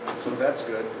 and so that's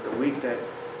good. But the week that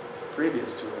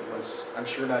previous to it was, I'm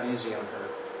sure, not easy on her.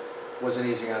 Wasn't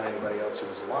easy on anybody else who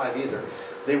was alive either.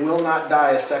 They will not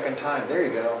die a second time. There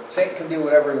you go. Satan can do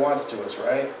whatever he wants to us,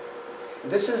 right?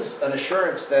 This is an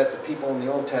assurance that the people in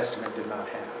the Old Testament did not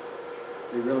have.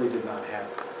 They really did not have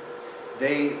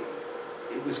that.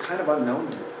 It was kind of unknown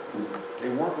to them. They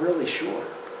weren't really sure.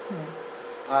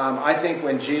 I think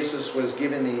when Jesus was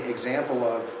given the example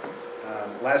of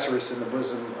Lazarus in the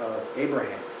bosom of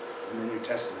Abraham in the New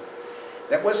Testament,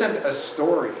 that wasn't a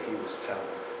story he was telling.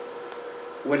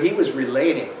 What he was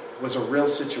relating was a real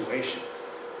situation.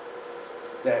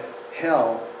 That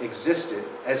hell existed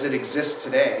as it exists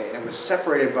today, and it was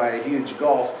separated by a huge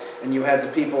gulf, and you had the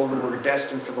people who were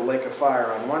destined for the lake of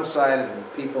fire on one side, and the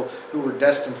people who were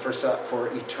destined for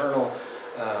eternal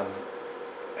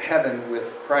heaven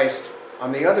with Christ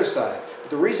on the other side.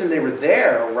 But the reason they were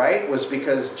there, right, was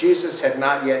because Jesus had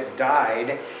not yet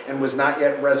died and was not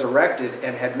yet resurrected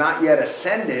and had not yet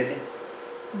ascended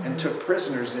and took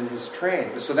prisoners in his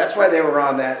train. So that's why they were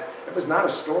on that. It was not a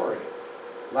story.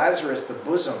 Lazarus, the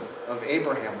bosom of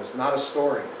Abraham, was not a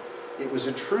story. It was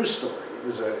a true story.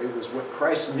 It was what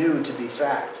Christ knew to be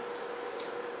fact.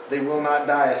 They will not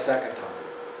die a second time.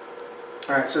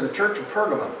 All right, so the church of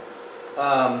Pergamum,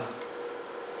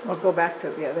 We'll go back to,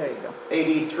 there you go.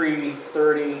 AD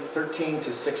 313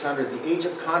 to 600, the age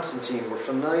of Constantine. We're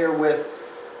familiar with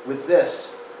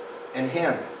this and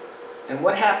him. And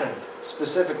what happened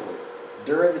specifically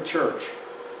during the church,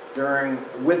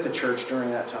 with the church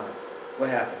during that time? What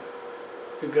happened?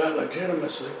 It got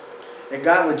legitimacy. It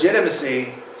got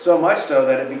legitimacy so much so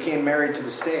that it became married to the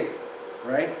state,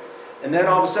 right? And then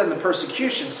all of a sudden the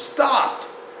persecution stopped.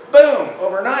 Boom,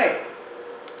 overnight.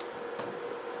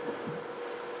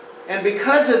 And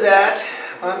because of that,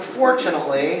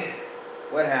 unfortunately,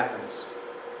 what happens?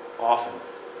 Often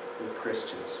with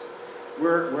Christians.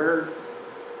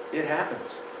 It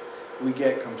happens. We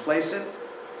get complacent.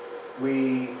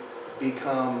 We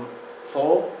become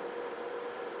full.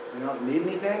 We don't need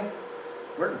anything.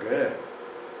 We're good.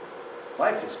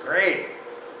 Life is great.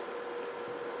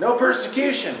 No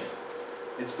persecution.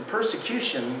 It's the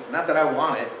persecution, not that I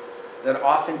want it, that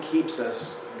often keeps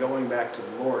us going back to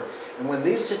the Lord. And when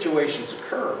these situations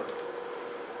occur,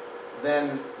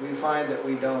 then we find that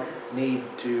we don't need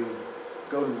to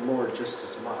go to the Lord just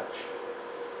as much.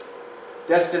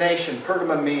 Destination,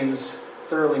 Pergamum means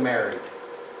thoroughly married.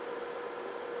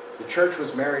 The church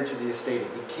was married to the estate.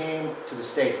 It became to the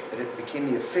state. It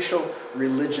became the official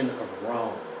religion of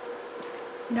Rome.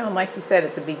 And like you said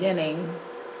at the beginning,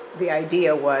 the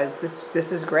idea was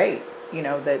this is great.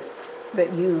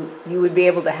 That you would be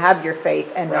able to have your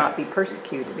faith and not be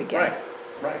persecuted against.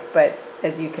 Right. But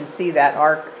as you can see, that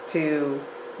arc to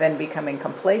then becoming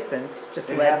complacent just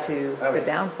led to the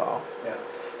downfall. Yeah.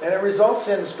 And it results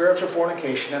in spiritual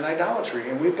fornication and idolatry.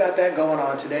 And we've got that going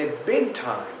on today big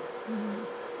time.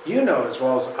 Mm-hmm. You know as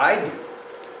well as I do.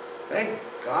 Thank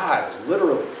God,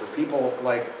 literally, for people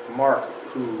like Mark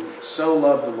who so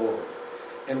love the Lord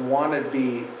and want to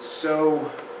be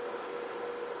so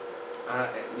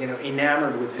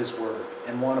enamored with His Word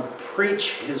and want to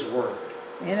preach His Word.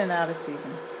 In and out of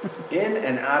season. In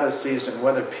and out of season,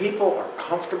 whether people are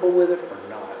comfortable with it or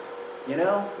not.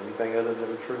 Anything other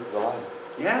than the truth is a lie.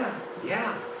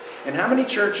 Yeah. And how many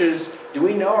churches do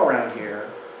we know around here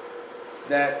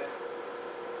that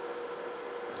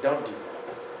don't do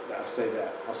that? I'll say it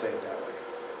that way.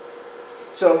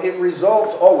 So it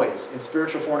results always in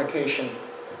spiritual fornication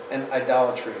and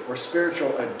idolatry, or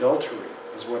spiritual adultery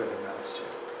is what it amounts to.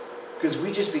 Because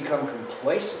we just become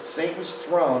complacent. Satan's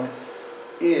throne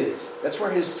that's where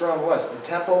his throne was. The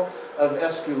temple of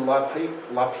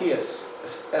Esculapius,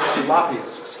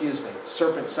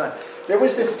 serpent's son. There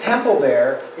was this temple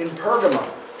there in Pergamum.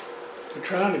 They're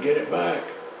trying to get it back.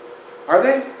 Are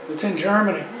they? It's in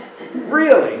Germany.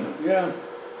 Really? Yeah.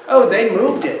 Oh, they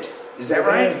moved it. Is that It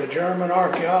right? is. The German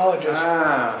archaeologists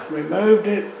Ah, removed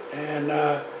it, and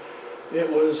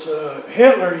it was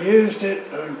Hitler used it,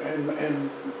 and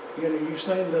you know, you've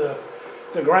seen the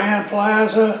Grand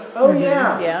Plaza. oh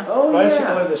yeah. Yeah. Oh Basically,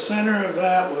 yeah. the center of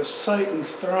that was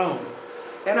Satan's throne.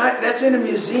 And that's in a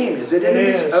museum. Is it in It a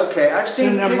museum? is. Okay, I've It's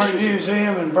seen in the pictures.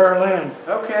 museum in Berlin.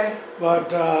 Okay. But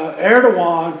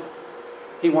Erdogan,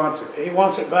 He wants it. he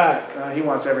wants it back. He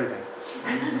wants everything.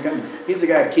 He's the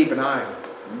guy to keep an eye on.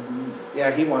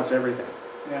 Yeah, he wants everything.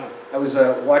 Yeah. I was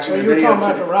watching So the you were video. talking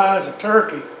about the rise of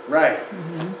Turkey. Right.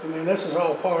 I mean, this is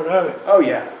all part of it. Oh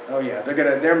yeah. Oh yeah.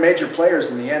 They're major players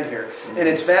in the end here, and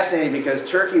it's fascinating because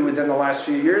Turkey, within the last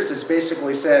few years, has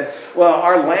basically said, "Well,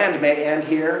 our land may end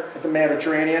here at the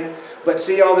Mediterranean, but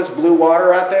see all this blue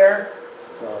water out there?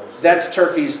 That's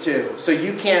Turkey's too. So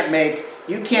you can't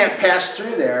pass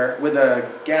through there with a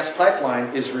gas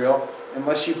pipeline, Israel,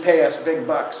 unless you pay us big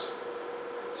bucks."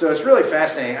 So it's really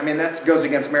fascinating. I mean, that goes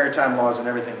against maritime laws and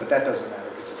everything, but that doesn't matter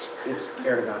because it's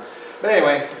Erdogan. But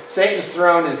anyway, Satan's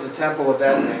throne is the temple of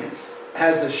that thing.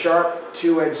 Has the sharp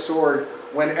two-edged sword.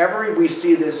 Whenever we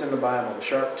see this in the Bible, the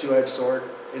sharp two-edged sword,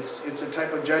 it's a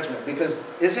type of judgment. Because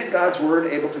isn't God's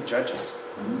word able to judge us?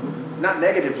 Not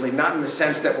negatively, not in the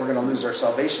sense that we're going to lose our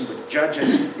salvation, but judge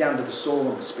us down to the soul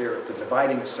and the spirit, the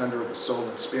dividing asunder of the soul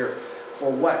and spirit.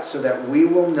 For what? So that we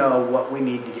will know what we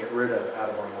need to get rid of out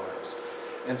of our lives.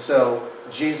 And so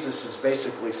Jesus is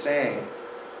basically saying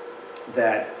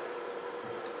that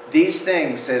these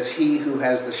things, says he who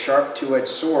has the sharp two-edged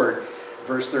sword,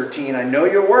 verse 13, I know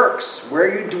your works,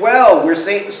 where you dwell, where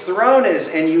Satan's throne is,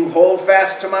 and you hold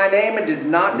fast to my name and did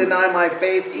not deny my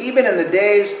faith, even in the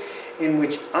days in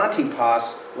which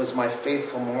Antipas was my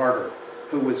faithful martyr,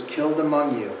 who was killed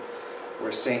among you,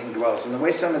 where Satan dwells. And the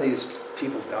way some of these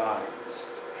people die is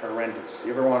horrendous.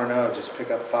 You ever want to know, just pick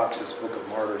up Fox's Book of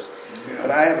Martyrs. Yeah.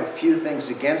 But I have a few things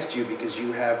against you, because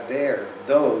you have there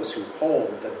those who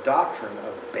hold the doctrine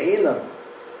of Balaam,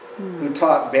 who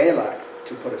taught Balak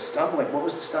to put a stumbling. What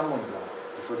was the stumbling block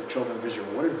for the children of Israel?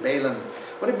 What did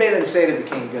Balaam say to the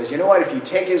king? He goes, you know what, if you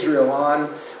take Israel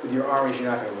on with your armies,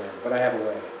 you're not going to win. But I have a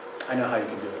way. I know how you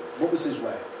can do it. What was his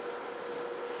way?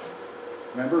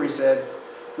 Remember, he said,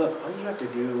 look, all you have to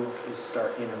do is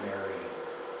start intermarrying.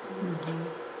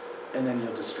 And then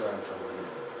you'll destroy them from within.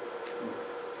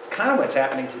 It's kind of what's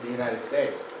happening to the United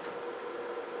States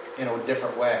in a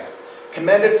different way.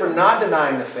 Commended for not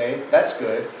denying the faith. That's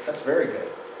good. That's very good.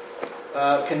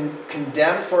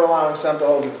 Condemned for allowing some to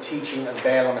hold the teaching of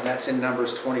Balaam, and that's in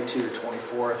Numbers 22 to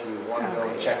 24 if you want to go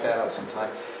and check that out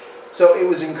sometime. So it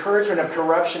was encouragement of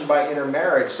corruption by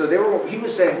intermarriage. So he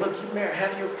was saying, look,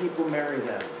 have your people marry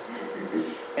them.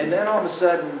 And then all of a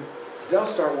sudden, they'll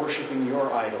start worshiping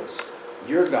your idols,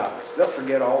 your gods. They'll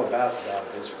forget all about the God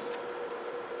of Israel.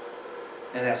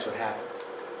 And that's what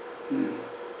happened.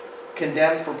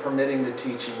 Condemned for permitting the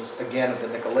teachings, again, of the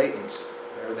Nicolaitans.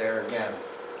 They're there again.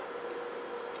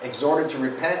 Exhorted to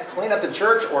repent, clean up the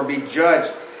church, or be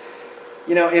judged.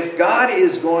 You know, if God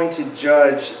is going to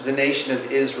judge the nation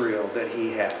of Israel that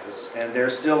he has, and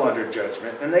they're still under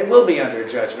judgment, and they will be under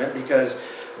judgment because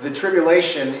the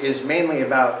tribulation is mainly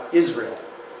about Israel,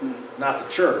 not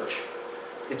the church.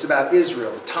 It's about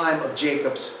Israel, the time of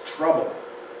Jacob's trouble.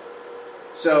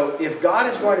 So if God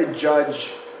is going to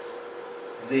judge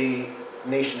the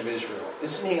nation of Israel,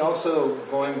 isn't he also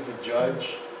going to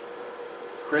judge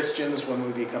Christians when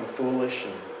we become foolish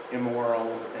and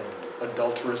immoral and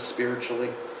adulterous spiritually?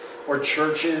 Or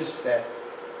churches that...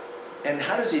 And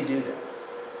how does he do that?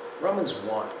 Romans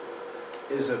 1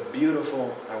 is a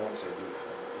beautiful, I won't say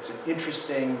beautiful, it's an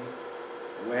interesting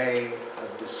way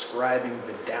of describing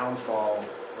the downfall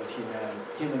of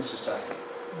human society.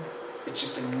 It's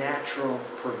just a natural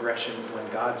progression when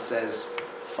God says,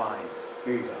 fine,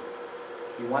 here you go.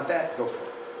 You want that? Go for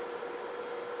it.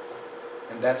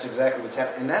 And that's exactly what's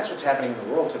happening. And that's what's happening in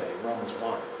the world today, Romans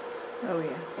 1. Oh,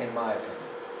 yeah. In my opinion.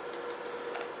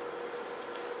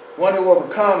 One who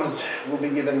overcomes will be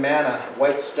given manna,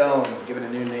 white stone, given a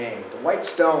new name. The white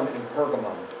stone in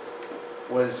Pergamum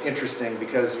was interesting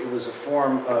because it was a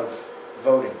form of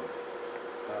voting.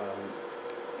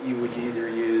 You would either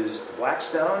use the black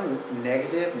stone,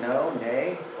 negative, no,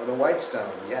 nay, or the white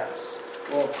stone, yes.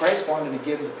 Well, Christ wanted to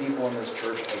give the people in this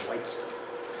church a white stone.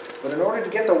 But in order to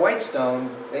get the white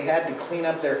stone, they had to clean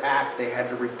up their act. They had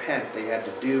to repent. They had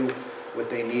to do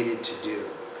what they needed to do.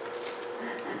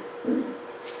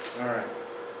 All right.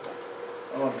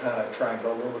 Oh, I'm kind of trying to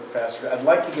go a little bit faster. I'd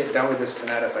like to get done with this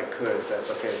tonight if I could, if that's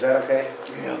okay. Is that okay?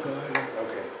 Yeah, go ahead.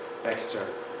 Okay. Thank you, sir.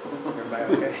 Everybody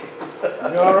okay?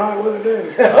 You all right with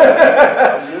it,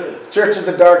 dude? Church of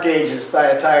the Dark Ages,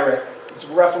 Thyatira. It's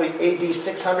roughly AD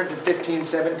 600 to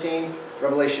 1517,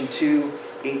 Revelation 2,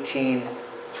 18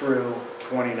 through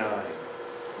 29.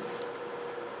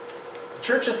 The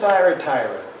Church of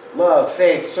Thyatira, love,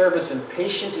 faith, service, and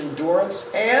patient endurance,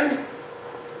 and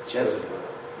Jezebel.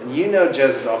 And you know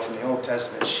Jezebel from the Old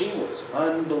Testament. She was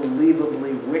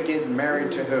unbelievably wicked,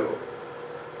 married to who?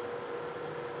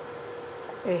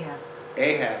 Ahab.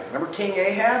 Ahab. Remember King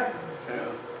Ahab? Yeah.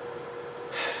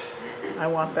 I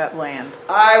want that land.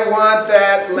 I want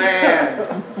that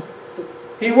land.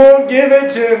 He won't give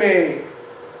it to me.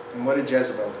 And what did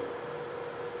Jezebel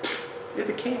do? You're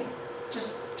the king.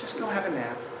 Just go have a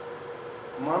nap.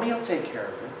 Mommy will take care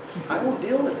of it. I will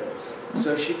deal with this.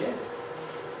 So she did.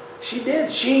 She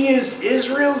did. She used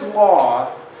Israel's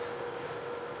law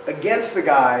against the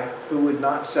guy who would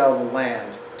not sell the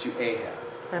land to Ahab.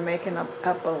 They're making up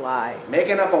a lie.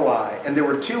 Making up a lie. And there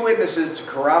were 2 witnesses to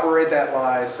corroborate that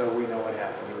lie, so we know what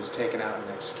happened. He was taken out and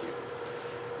executed.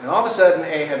 And all of a sudden,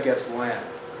 Ahab gets the land.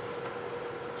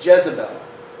 Jezebel.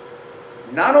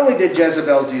 Not only did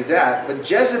Jezebel do that, but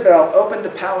Jezebel opened the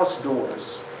palace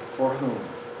doors for whom?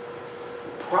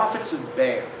 The prophets of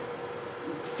Baal.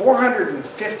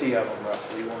 450 of them,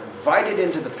 roughly, were invited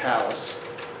into the palace.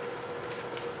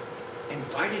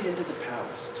 Invited into the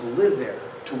palace to live there,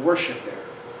 to worship there.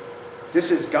 This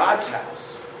is God's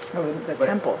house. Oh, the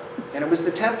temple. And it was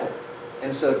the temple.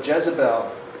 And so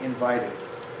Jezebel invited.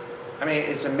 I mean,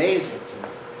 it's amazing to me.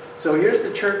 So here's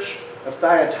the church of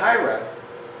Thyatira,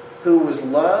 who was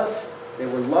love. They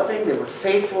were loving, they were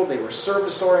faithful, they were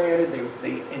service-oriented,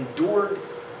 they endured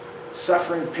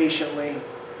suffering patiently.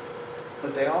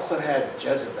 But they also had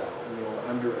Jezebel, and they were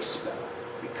under a spell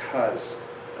because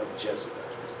of Jezebel.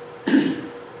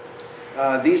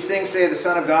 These things say the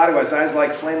Son of God, who has eyes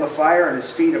like flame of fire and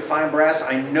his feet of fine brass.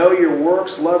 I know your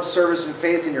works, love, service, and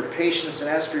faith, and your patience, and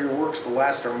as for your works, the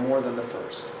last are more than the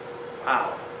first.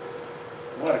 Wow.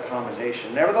 What a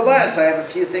commendation. Nevertheless, I have a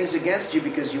few things against you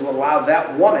because you allowed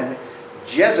that woman,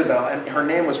 Jezebel, and her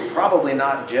name was probably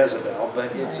not Jezebel,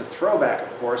 but it's a throwback,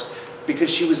 of course,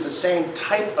 because she was the same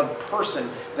type of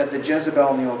person that the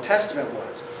Jezebel in the Old Testament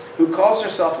was, who calls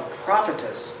herself a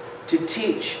prophetess, to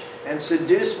teach and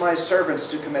seduce my servants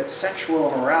to commit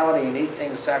sexual immorality and eat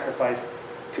things sacrificed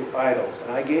to idols.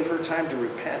 And I gave her time to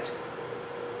repent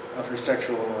of her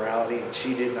sexual immorality, and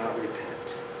she did not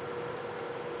repent.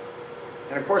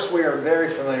 And of course, we are very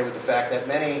familiar with the fact that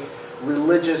many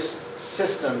religious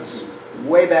systems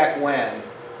way back when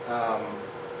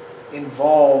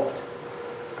involved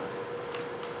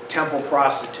temple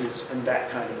prostitutes and that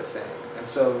kind of a thing. And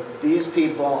so these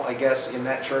people, I guess, in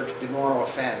that church didn't want to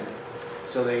offend,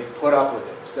 so they put up with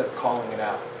it instead of calling it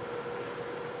out.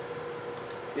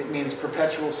 It means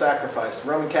perpetual sacrifice. The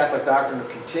Roman Catholic doctrine of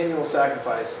continual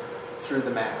sacrifice through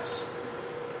the Mass.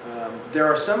 There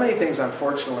are so many things,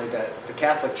 unfortunately, that the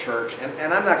Catholic Church,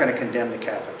 and I'm not going to condemn the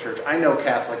Catholic Church. I know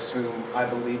Catholics whom I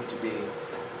believe to be,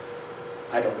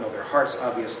 I don't know their hearts,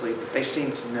 obviously, but they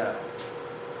seem to know.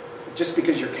 Just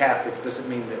because you're Catholic doesn't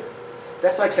mean that.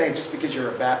 That's like saying just because you're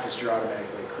a Baptist, you're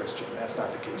automatically a Christian. That's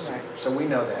not the case either. So we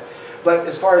know that. But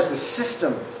as far as the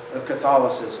system of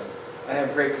Catholicism, I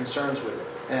have great concerns with it.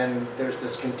 And there's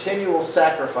this continual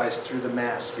sacrifice through the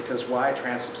Mass. Because why?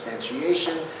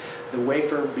 Transubstantiation. The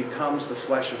wafer becomes the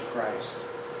flesh of Christ.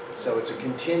 So it's a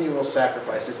continual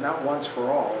sacrifice. It's not once for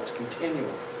all. It's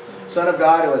continual. Son of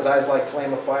God, who has eyes like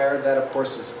flame of fire, that of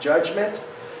course is judgment.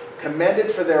 Commended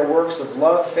for their works of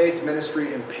love, faith,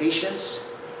 ministry, and patience.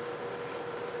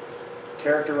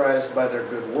 Characterized by their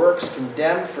good works.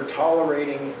 Condemned for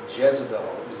tolerating Jezebel.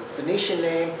 It was a Phoenician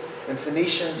name, and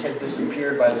Phoenicians had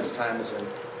disappeared by this time as an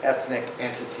ethnic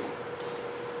entity.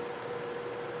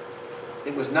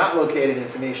 It was not located in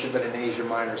Phoenicia, but in Asia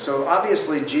Minor. So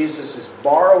obviously Jesus is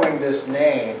borrowing this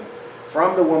name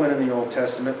from the woman in the Old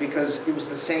Testament because it was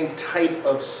the same type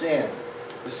of sin,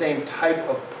 the same type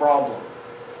of problem,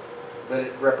 but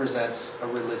it represents a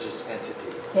religious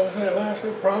entity. Well, say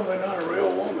lastly, probably not a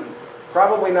real woman.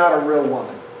 Probably not a real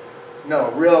woman. No,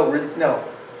 no.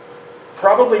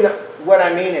 Probably not. What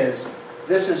I mean is,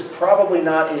 this is probably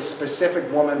not a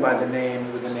specific woman by the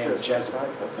name with the name of Jezebel.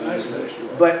 I see.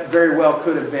 But very well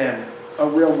could have been a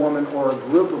real woman or a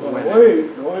group of Well,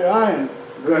 women. the way I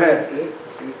Go ahead.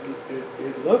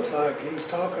 It looks like he's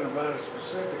talking about a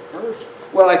specific person.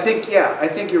 Well, I think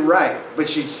you're right.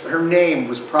 But her name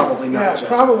was probably not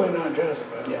Jezebel. Probably not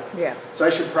Jezebel. Yeah. Yeah. So I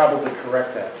should probably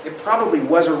correct that. It probably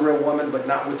was a real woman, but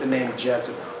not with the name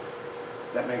Jezebel.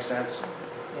 That makes sense?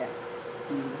 Yeah.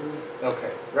 Mm-hmm.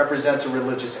 Okay. Represents a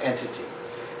religious entity.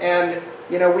 And,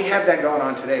 we have that going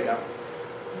on today, don't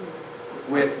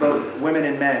we? With both women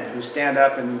and men who stand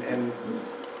up and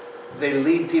They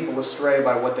lead people astray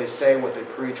by what they say, what they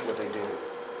preach, what they do.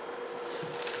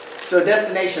 So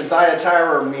destination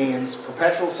Thyatira means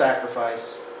perpetual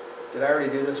sacrifice. Did I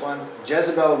already do this one?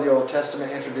 Jezebel of the Old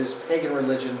Testament introduced pagan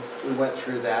religion. We went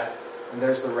through that. And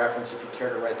there's the reference if you care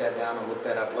to write that down and look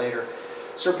that up later.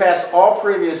 Surpassed all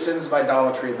previous sins of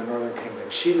idolatry in the northern kingdom.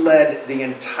 She led the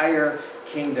entire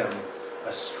kingdom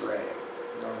astray.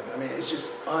 I mean, it's just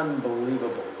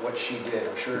unbelievable what she did.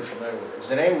 I'm sure you're familiar with it. It's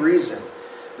the same reason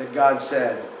that God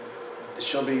said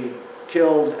she'll be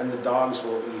killed and the dogs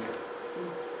will eat her.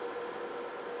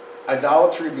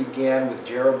 Idolatry began with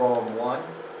Jeroboam I,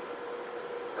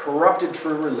 corrupted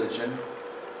true religion.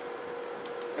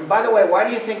 And by the way, why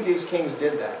do you think these kings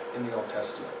did that in the Old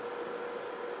Testament?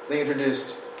 They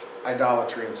introduced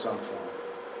idolatry in some form.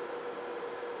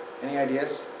 Any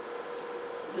ideas?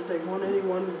 Did they want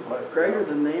anyone greater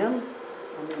than them?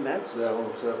 I mean, that's... Their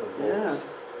own self-importance.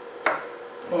 Yeah.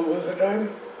 What was it,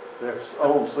 David? Their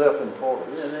own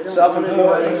self-importance. Yeah, they don't want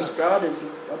Self-importance. anybody. God is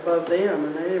above them,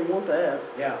 and they didn't want that.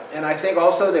 Yeah, and I think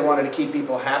also they wanted to keep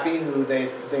people happy who they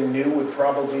knew would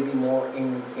probably be more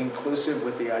inclusive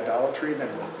with the idolatry than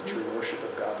with the true worship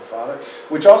of God the Father,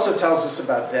 which also tells us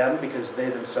about them because they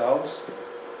themselves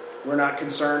were not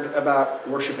concerned about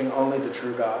worshiping only the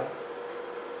true God.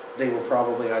 They were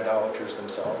probably idolaters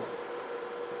themselves.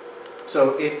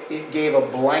 So it gave a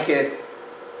blanket,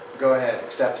 go ahead,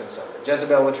 acceptance of it.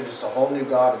 Jezebel introduced a whole new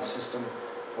God and system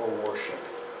for worship.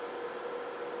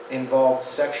 Involved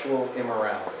sexual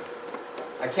immorality.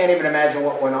 I can't even imagine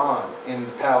what went on in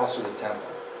the palace or the temple.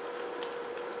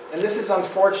 And this is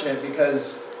unfortunate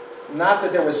because not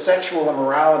that there was sexual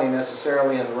immorality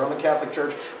necessarily in the Roman Catholic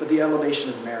Church, but the elevation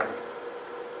of Mary,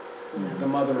 the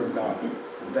Mother of God,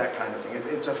 that kind of thing.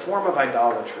 It's a form of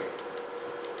idolatry.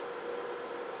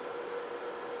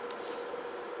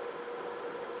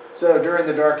 So during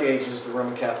the Dark Ages, the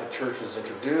Roman Catholic Church was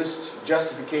introduced.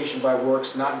 Justification by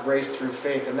works, not grace through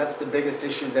faith. And that's the biggest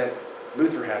issue that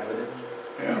Luther had with it.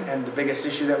 Yeah. And the biggest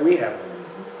issue that we have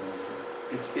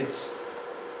with it.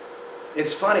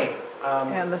 It's funny.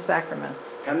 And the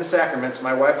sacraments. And the sacraments.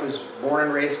 My wife was born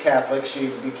and raised Catholic. She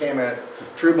became a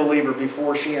true believer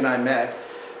before she and I met.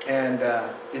 And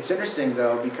it's interesting,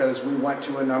 though, because we went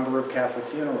to a number of Catholic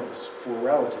funerals for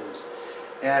relatives.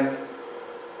 And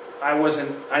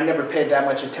I never paid that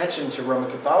much attention to Roman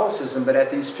Catholicism, but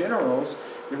at these funerals,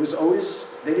 it was always,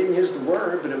 they didn't use the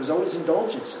word, but it was always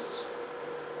indulgences.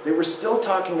 They were still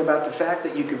talking about the fact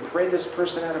that you could pray this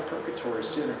person out of purgatory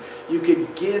sooner. You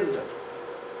could give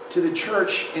to the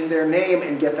church in their name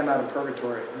and get them out of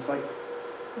purgatory. It's like,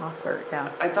 Offer,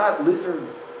 yeah. I thought Luther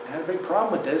had a big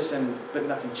problem with this, but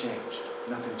nothing changed.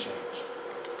 Nothing changed.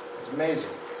 It's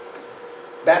amazing.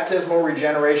 Baptismal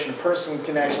regeneration, a person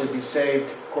can actually be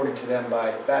saved, according to them,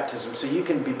 by baptism. So you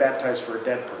can be baptized for a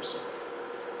dead person,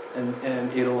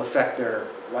 and it'll affect their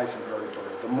life in purgatory.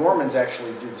 The Mormons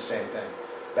actually do the same thing,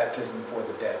 baptism for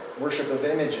the dead. Worship of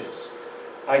images,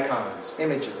 icons,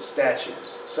 images,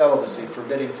 statues, celibacy,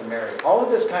 forbidding to marry. All of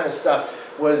this kind of stuff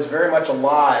was very much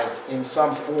alive in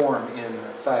some form in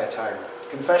Thyatira.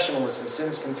 Confessionalism,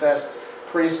 sins confessed,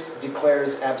 priest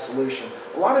declares absolution.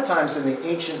 A lot of times in the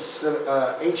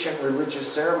ancient religious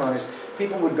ceremonies,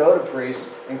 people would go to priests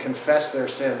and confess their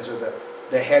sins, or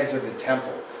the heads of the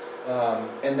temple.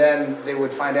 And then they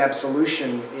would find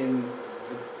absolution in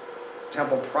the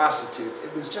temple prostitutes.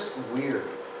 It was just weird.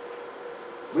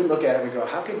 We look at it and we go,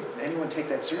 how could anyone take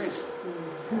that seriously?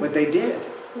 But they did.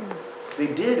 They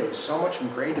did. It was so much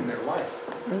ingrained in their life.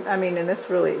 I mean, and this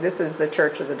is the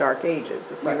Church of the Dark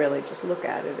Ages. If you Right. really just look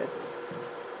at it, it's...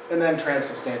 And then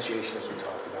transubstantiation, as we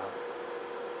talked about.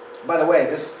 By the way,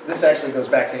 this actually goes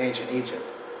back to ancient Egypt.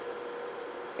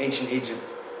 Ancient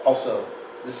Egypt also,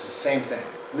 this is the same thing.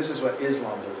 This is what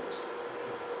Islam believes.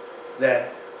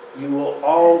 That you will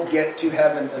all get to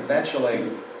heaven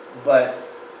eventually, but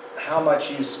how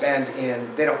much you spend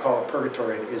in, they don't call it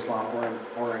purgatory in Islam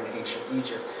or in ancient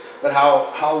Egypt, but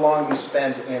how long you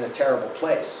spend in a terrible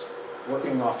place,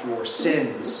 working off your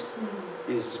sins,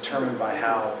 is determined by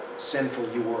how sinful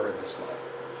you were in this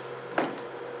life.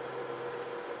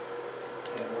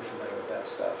 And we're familiar with that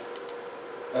stuff.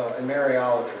 Oh, and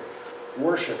Mariolatry,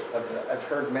 worship of I've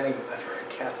heard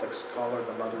Catholics call her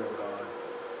the Mother of God.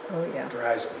 Oh, yeah. It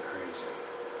drives me crazy.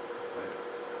 It's like,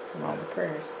 It's in all the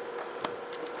prayers.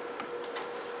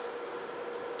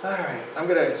 all right, I'm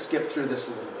going to skip through this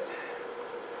a little bit.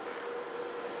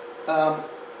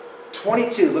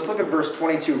 22, let's look at verse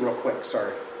 22 real quick,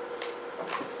 sorry.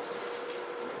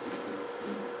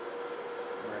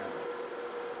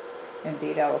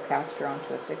 Indeed, I will cast her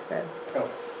onto a sick bed. Oh,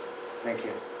 thank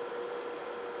you.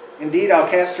 Indeed, I'll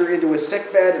cast her into a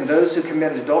sickbed, and those who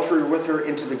committed adultery with her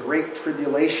into the great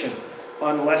tribulation,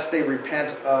 unless they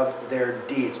repent of their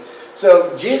deeds.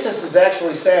 So Jesus is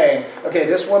actually saying, okay,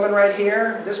 this woman right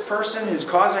here, this person who's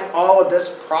causing all of this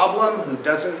problem,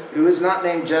 who is not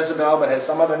named Jezebel but has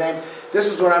some other name, this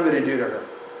is what I'm going to do to her.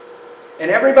 And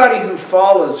everybody who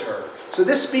follows her, so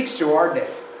this speaks to our day.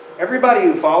 Everybody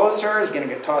who follows her is going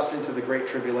to get tossed into the great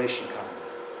tribulation coming,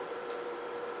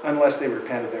 unless they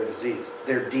repent of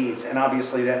their deeds. And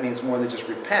obviously that means more than just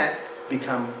repent,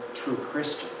 become true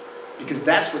Christian. Because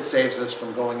that's what saves us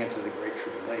from going into the great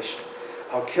tribulation.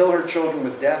 I'll kill her children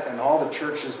with death, and all the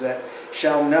churches that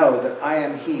shall know that I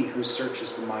am he who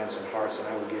searches the minds and hearts, and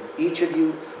I will give each of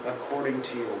you according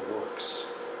to your works.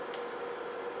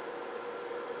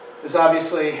 This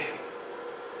obviously,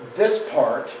 this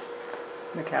part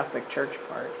The Catholic Church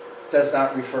part. does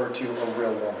not refer to a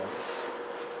real woman.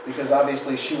 Because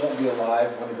obviously she won't be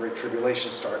alive when the Great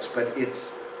Tribulation starts, but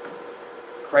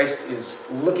Christ is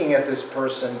looking at this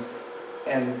person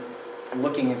and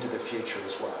looking into the future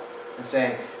as well. And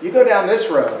saying, you go down this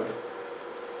road,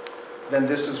 then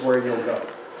this is where you'll go.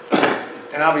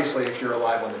 And obviously if you're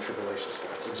alive when the tribulation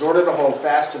starts. Exhorted to hold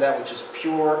fast to that which is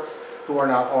pure, who are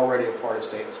not already a part of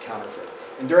Satan's counterfeit.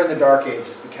 And during the Dark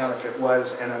Ages, the counterfeit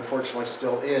was, and unfortunately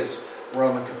still is,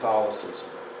 Roman Catholicism,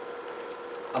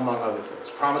 among other things.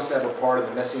 Promised to have a part of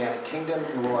the Messianic kingdom,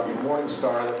 and will have a morning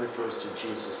star that refers to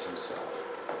Jesus himself.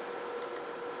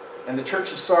 And the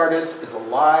church of Sardis is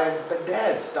alive but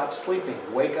dead. Stop sleeping.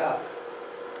 Wake up.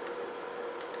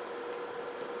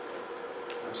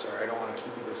 I'm sorry, I don't want to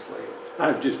keep you this late. I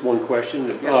have just one question.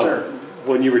 Yes, sir.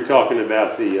 When you were talking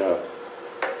about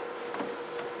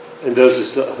and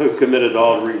those who committed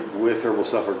adultery with her will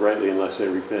suffer greatly unless they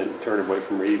repent and turn away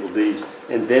from their evil deeds.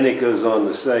 And then it goes on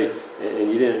to say,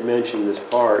 and you didn't mention this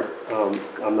part,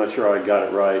 I'm not sure I got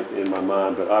it right in my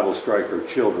mind, but I will strike her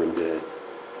children dead.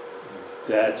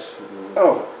 That's...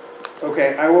 Oh,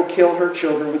 okay. I will kill her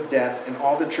children with death, and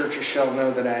all the churches shall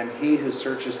know that I am he who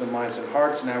searches the minds and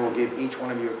hearts, and I will give each one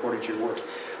of you according to your works.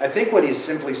 I think what he's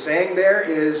simply saying there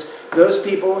is those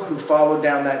people who followed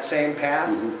down that same path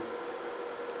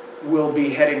will be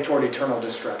heading toward eternal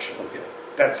destruction. Okay.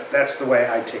 That's the way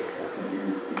I take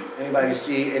it. Anybody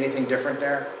see anything different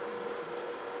there?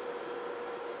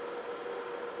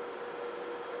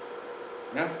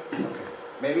 No? Okay.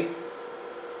 Maybe?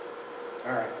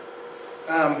 All right.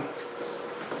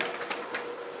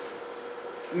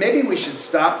 Maybe we should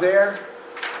stop there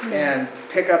and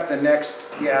pick up the next...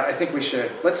 Yeah, I think we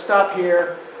should. Let's stop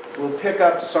here. We'll pick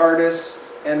up Sardis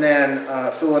and then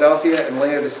Philadelphia and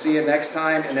Laodicea next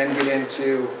time, and then get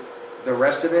into the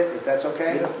rest of it, if that's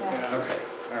okay? Yeah. Okay.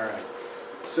 All right.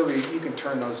 Sylvia, you can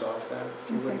turn those off then,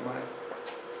 if you wouldn't mind.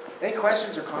 Any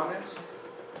questions or comments?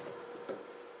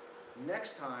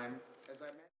 Next time, as I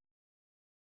mentioned...